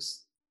St.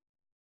 Luke's,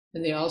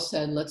 and they all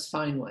said, let's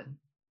find one.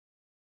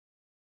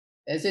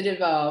 As it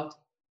evolved,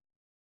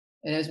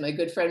 and as my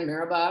good friend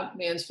Maribel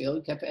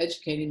Mansfield kept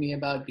educating me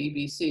about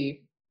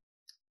BBC,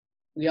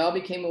 we all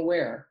became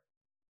aware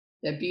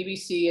that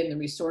BBC and the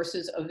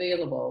resources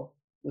available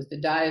with the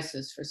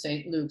Diocese for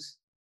St. Luke's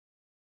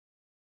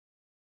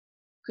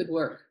could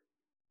work.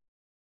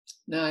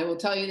 Now, I will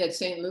tell you that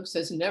St. Luke's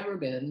has never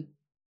been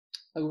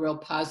a real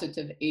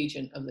positive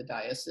agent of the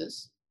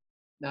diocese.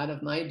 not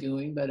of my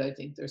doing, but I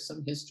think there's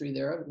some history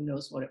there. Who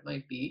knows what it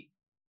might be.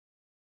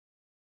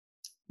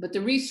 But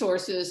the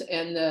resources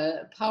and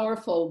the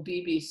powerful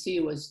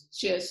BBC was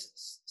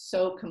just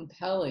so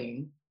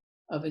compelling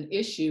of an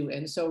issue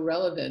and so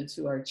relevant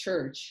to our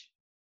church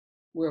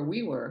where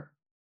we were.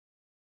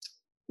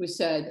 We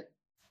said,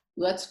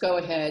 let's go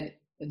ahead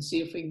and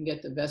see if we can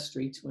get the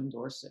vestry to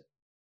endorse it.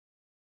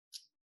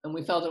 And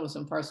we felt it was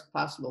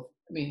possible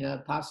for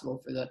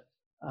the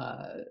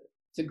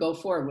to go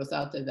forward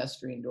without the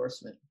vestry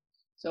endorsement.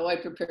 So I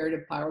prepared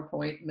a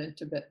PowerPoint,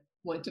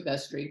 went to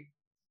vestry,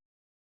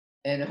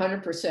 and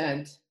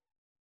 100%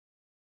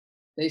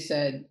 they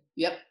said,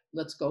 yep,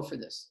 let's go for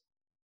this.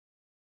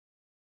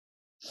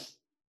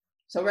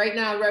 So right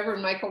now,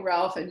 Reverend Michael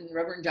Ralph and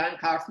Reverend John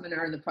Kaufman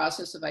are in the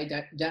process of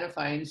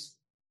identifying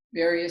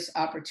various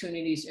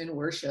opportunities in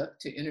worship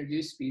to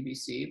introduce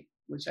BBC,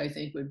 which I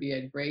think would be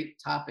a great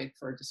topic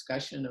for a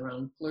discussion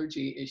around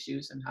clergy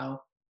issues and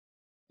how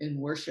in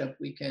worship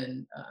we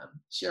can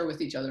share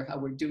with each other how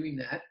we're doing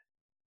that.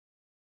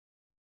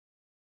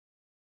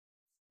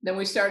 Then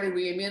we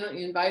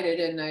immediately invited,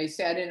 and I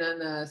sat in on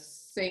the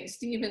St.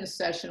 Stephen's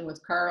session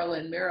with Carl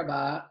and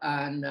Maribah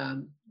on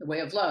the Way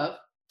of Love.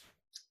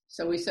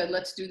 So we said,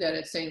 let's do that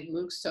at St.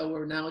 Luke's. So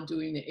we're now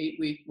doing the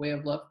 8-week Way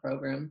of Love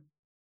program.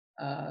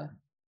 And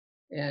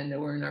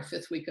we're in our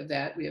 5th week of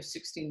that. We have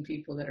 16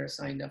 people that are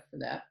signed up for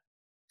that.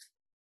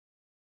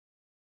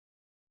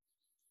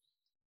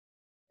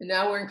 And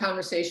now we're in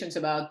conversations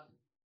about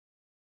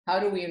how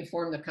do we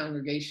inform the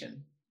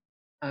congregation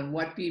on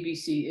what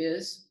BBC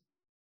is.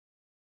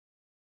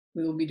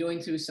 We will be doing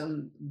through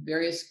some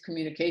various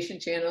communication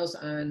channels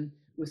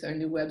with our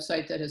new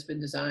website that has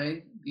been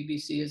designed.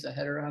 BBC is a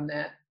header on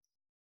that.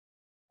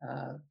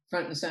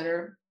 Front and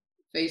center,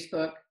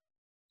 Facebook,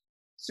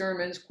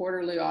 sermons,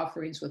 quarterly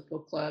offerings with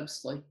book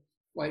clubs like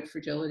White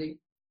Fragility,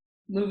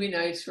 movie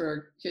nights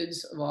for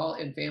kids of all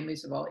and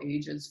families of all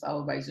ages,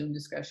 followed by Zoom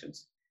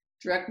discussions.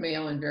 Direct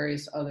mail and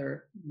various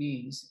other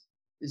means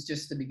is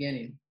just the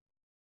beginning.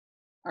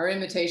 Our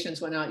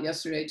invitations went out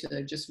yesterday to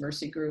the Just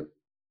Mercy group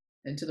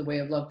and to the Way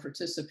of Love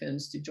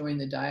participants to join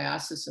the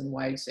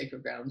diocesan-wide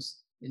Sacred Grounds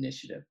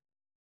initiative.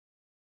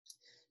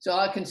 So all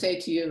I can say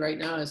to you right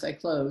now as I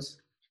close,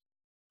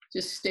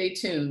 just stay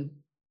tuned.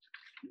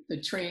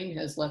 The train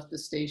has left the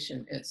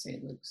station at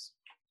St. Luke's.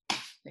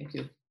 Thank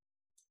you.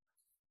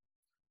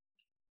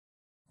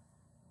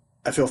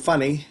 I feel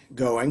funny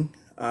going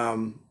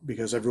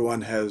because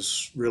everyone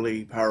has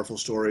really powerful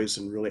stories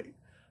and really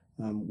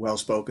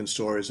well-spoken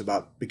stories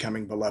about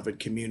becoming beloved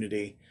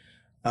community.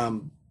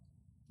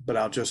 But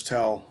I'll just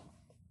tell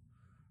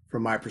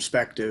from my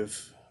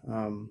perspective,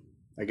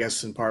 I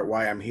guess in part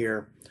why I'm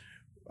here.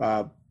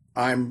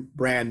 I'm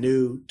brand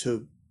new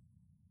to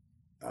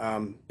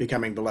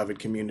becoming beloved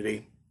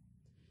community.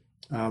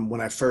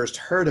 When I first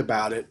heard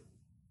about it,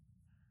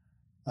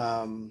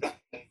 my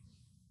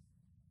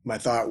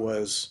thought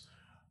was,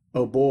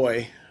 oh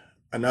boy,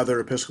 another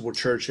Episcopal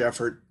Church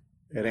effort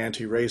at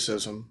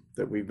anti-racism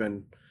that we've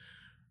been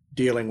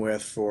dealing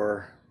with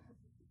for,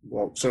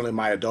 well, certainly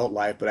my adult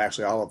life, but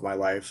actually all of my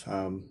life.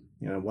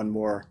 One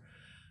more,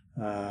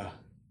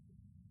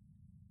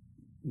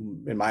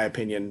 in my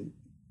opinion,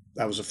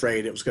 I was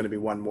afraid it was going to be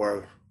one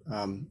more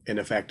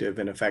ineffective,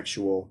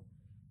 ineffectual,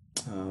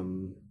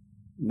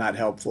 not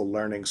helpful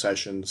learning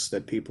sessions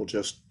that people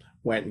just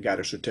went and got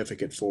a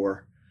certificate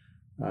for,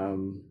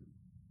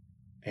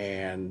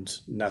 and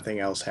nothing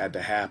else had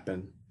to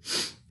happen.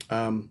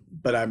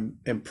 But I'm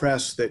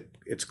impressed that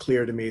it's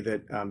clear to me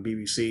that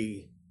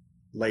BBC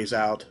lays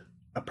out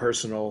a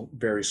personal,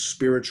 very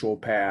spiritual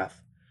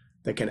path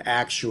that can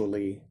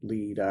actually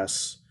lead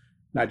us,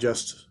 not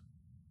just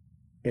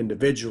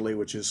individually,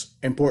 which is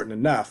important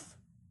enough.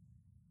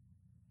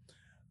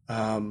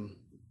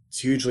 It's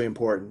hugely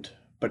important,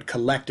 but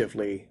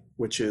collectively,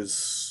 which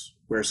is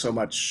where so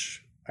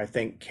much, I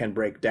think, can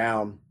break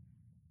down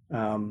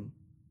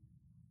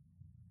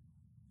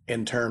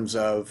in terms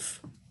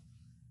of,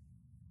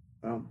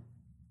 well,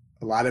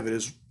 a lot of it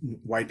is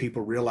white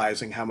people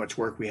realizing how much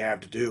work we have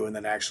to do and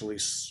then actually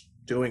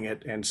doing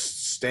it and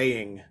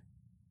staying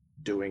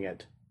doing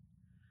it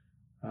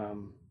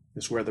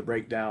is where the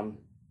breakdown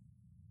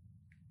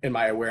in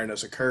my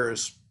awareness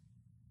occurs.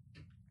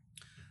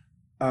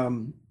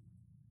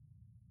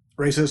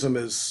 Racism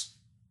has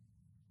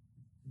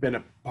been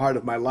a part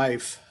of my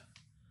life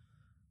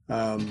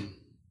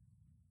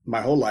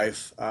my whole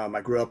life.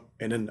 I grew up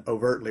in an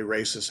overtly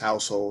racist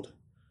household,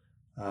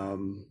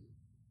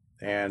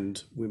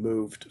 and we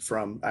moved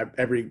from,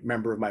 every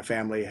member of my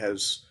family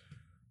has,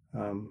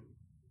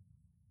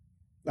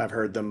 I've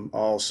heard them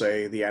all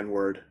say the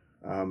N-word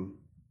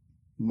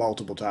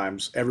multiple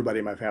times. Everybody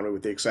in my family,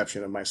 with the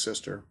exception of my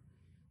sister,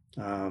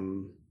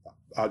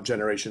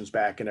 generations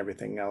back and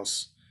everything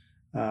else.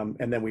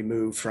 And then we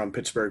moved from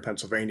Pittsburgh,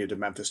 Pennsylvania to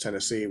Memphis,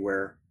 Tennessee,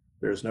 where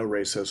there's no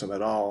racism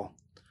at all.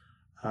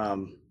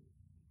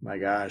 My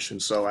gosh.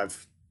 And so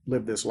I've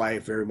lived this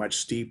life very much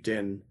steeped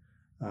in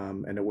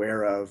and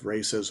aware of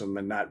racism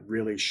and not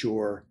really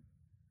sure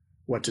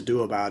what to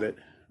do about it.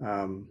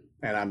 And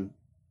I'm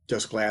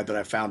just glad that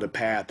I found a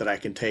path that I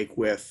can take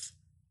with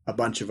a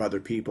bunch of other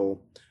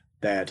people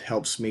that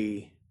helps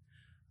me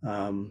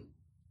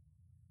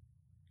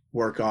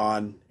work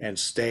on and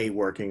stay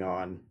working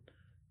on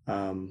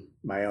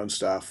my own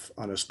stuff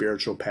on a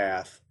spiritual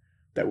path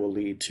that will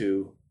lead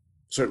to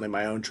certainly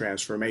my own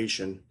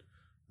transformation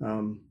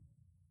in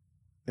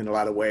a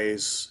lot of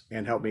ways,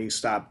 and help me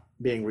stop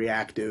being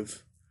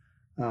reactive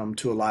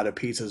to a lot of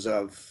pieces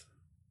of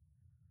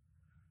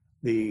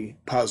the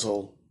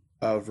puzzle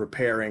of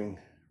repairing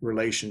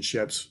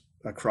relationships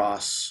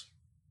across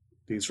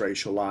these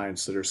racial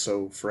lines that are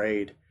so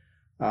frayed.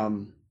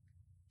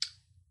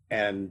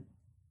 And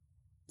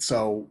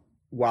so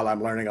while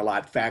I'm learning a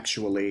lot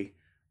factually,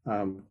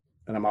 and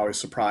I'm always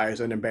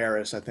surprised and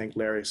embarrassed, I think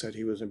Larry said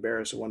he was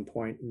embarrassed at one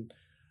point, and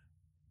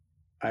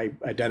I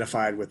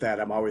identified with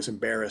that. I'm always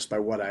embarrassed by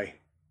what I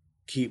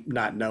keep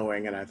not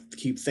knowing, and I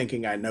keep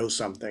thinking I know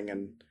something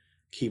and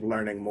keep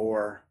learning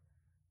more,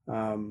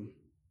 and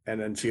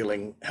then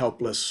feeling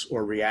helpless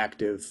or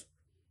reactive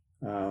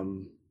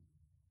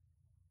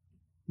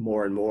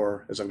more and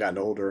more as I've gotten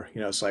older.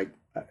 You know, it's like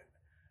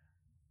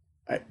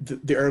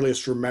the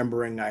earliest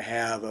remembering I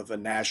have of a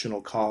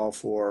national call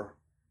for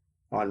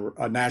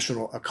a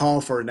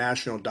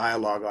national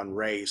dialogue on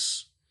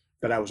race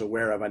that I was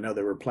aware of. I know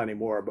there were plenty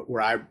more, but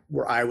where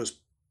I was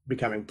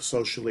becoming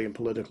socially and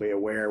politically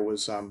aware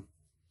was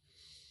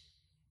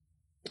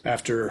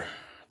after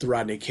the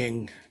Rodney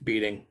King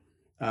beating.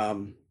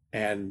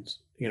 And,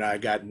 you know,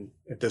 I've gotten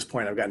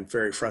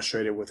very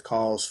frustrated with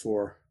calls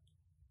for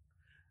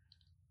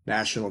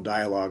national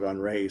dialogue on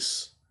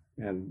race,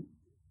 and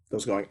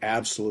those going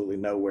absolutely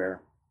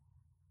nowhere.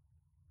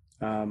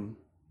 And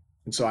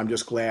so I'm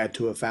just glad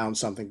to have found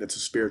something that's a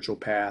spiritual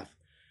path,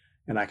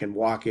 and I can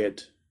walk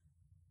it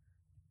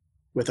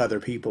with other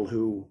people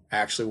who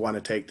actually want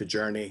to take the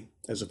journey,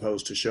 as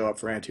opposed to show up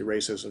for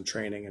anti-racism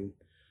training and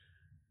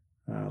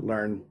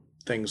learn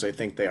things they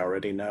think they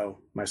already know,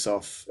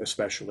 myself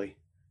especially,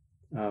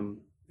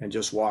 and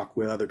just walk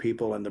with other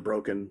people in the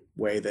broken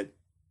way that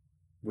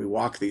we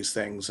walk these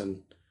things,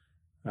 and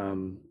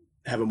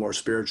have a more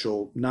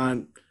spiritual,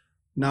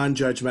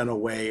 non-judgmental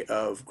way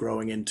of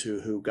growing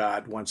into who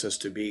God wants us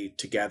to be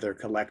together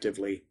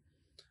collectively,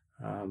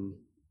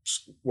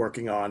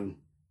 working on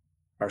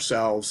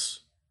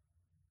ourselves,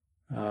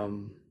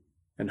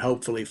 and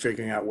hopefully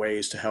figuring out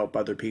ways to help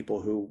other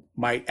people who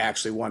might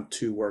actually want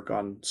to work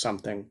on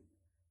something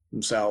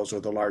themselves, or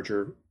the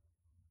larger,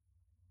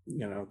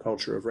 you know,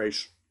 culture of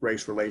race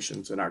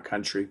relations in our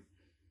country,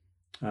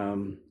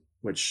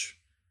 which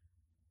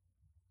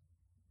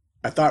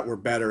I thought were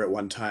better at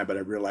one time, but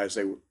I realized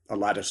a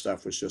lot of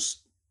stuff was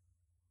just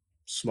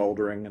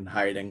smoldering and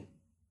hiding.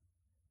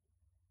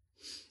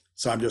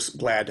 So I'm just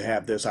glad to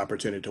have this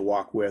opportunity to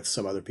walk with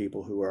some other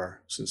people who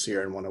are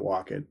sincere and want to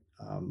walk it,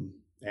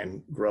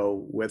 and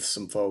grow with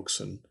some folks.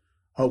 And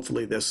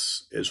hopefully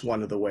this is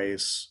one of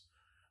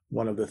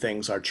the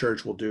things our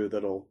church will do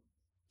that'll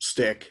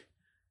stick,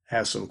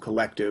 has some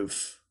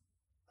collective,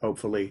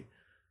 hopefully,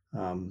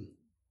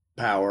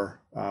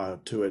 power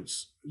of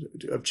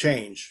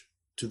change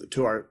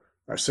to our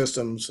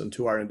systems and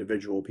to our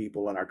individual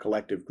people and our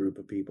collective group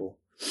of people.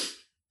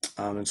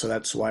 And so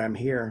that's why I'm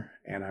here,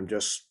 and I'm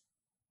just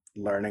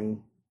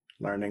learning,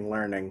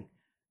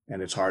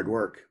 and it's hard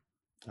work.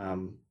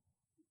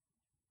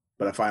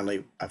 But I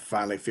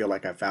finally feel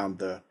like I found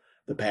the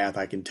path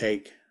I can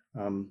take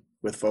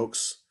with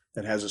folks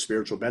that has a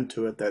spiritual bent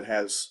to it, that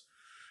has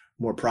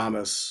more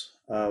promise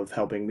of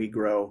helping me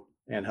grow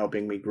and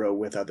helping me grow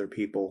with other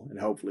people, and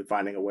hopefully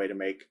finding a way to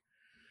make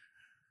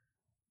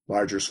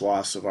larger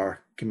swaths of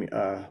our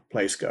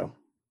place go,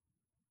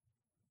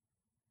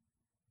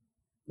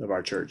 of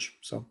our church.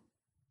 So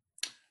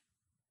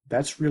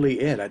that's really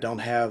it. I don't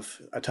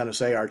have a ton to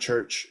say. Our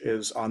church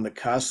is on the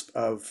cusp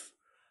of,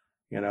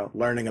 you know,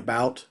 learning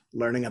about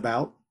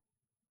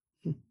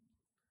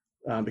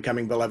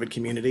becoming beloved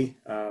community.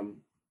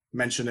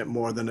 Mentioned it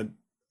more than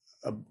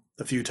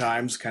a few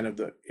times, kind of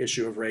the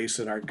issue of race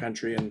in our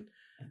country, and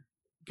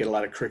get a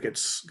lot of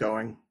crickets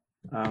going.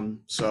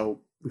 So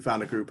we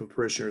found a group of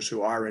parishioners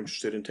who are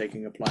interested in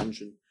taking a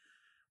plunge, and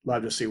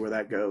love to see where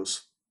that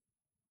goes.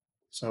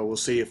 So we'll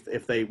see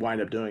if they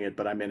wind up doing it,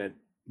 but I'm in it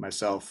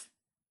myself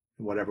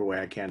in whatever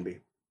way I can be.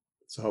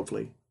 So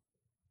hopefully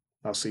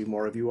I'll see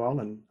more of you all,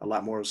 and a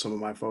lot more of some of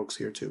my folks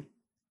here too.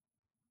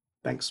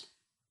 Thanks.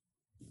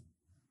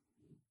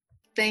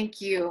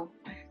 Thank you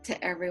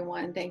to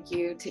everyone. Thank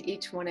you to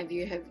each one of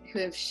you who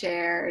have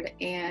shared.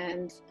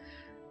 And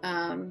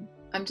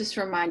I'm just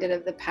reminded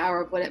of the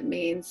power of what it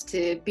means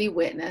to be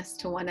witness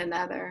to one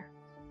another.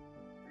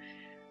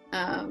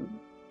 And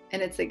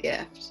it's a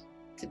gift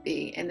to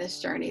be in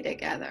this journey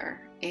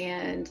together.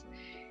 And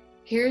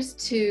here's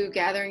to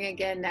gathering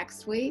again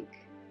next week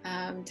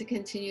to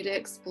continue to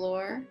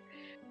explore.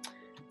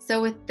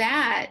 So with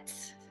that,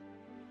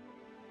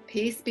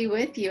 peace be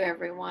with you,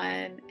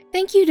 everyone.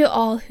 Thank you to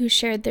all who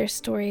shared their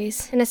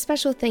stories, and a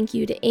special thank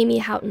you to Amy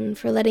Houghton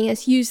for letting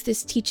us use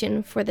this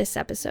teach-in for this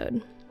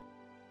episode.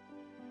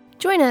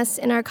 Join us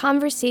in our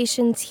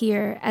conversations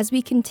here as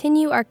we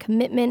continue our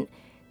commitment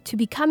to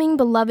becoming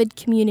beloved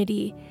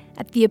community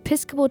at the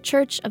Episcopal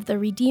Church of the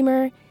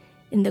Redeemer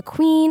in the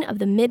Queen of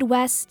the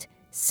Midwest,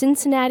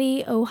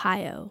 Cincinnati,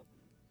 Ohio.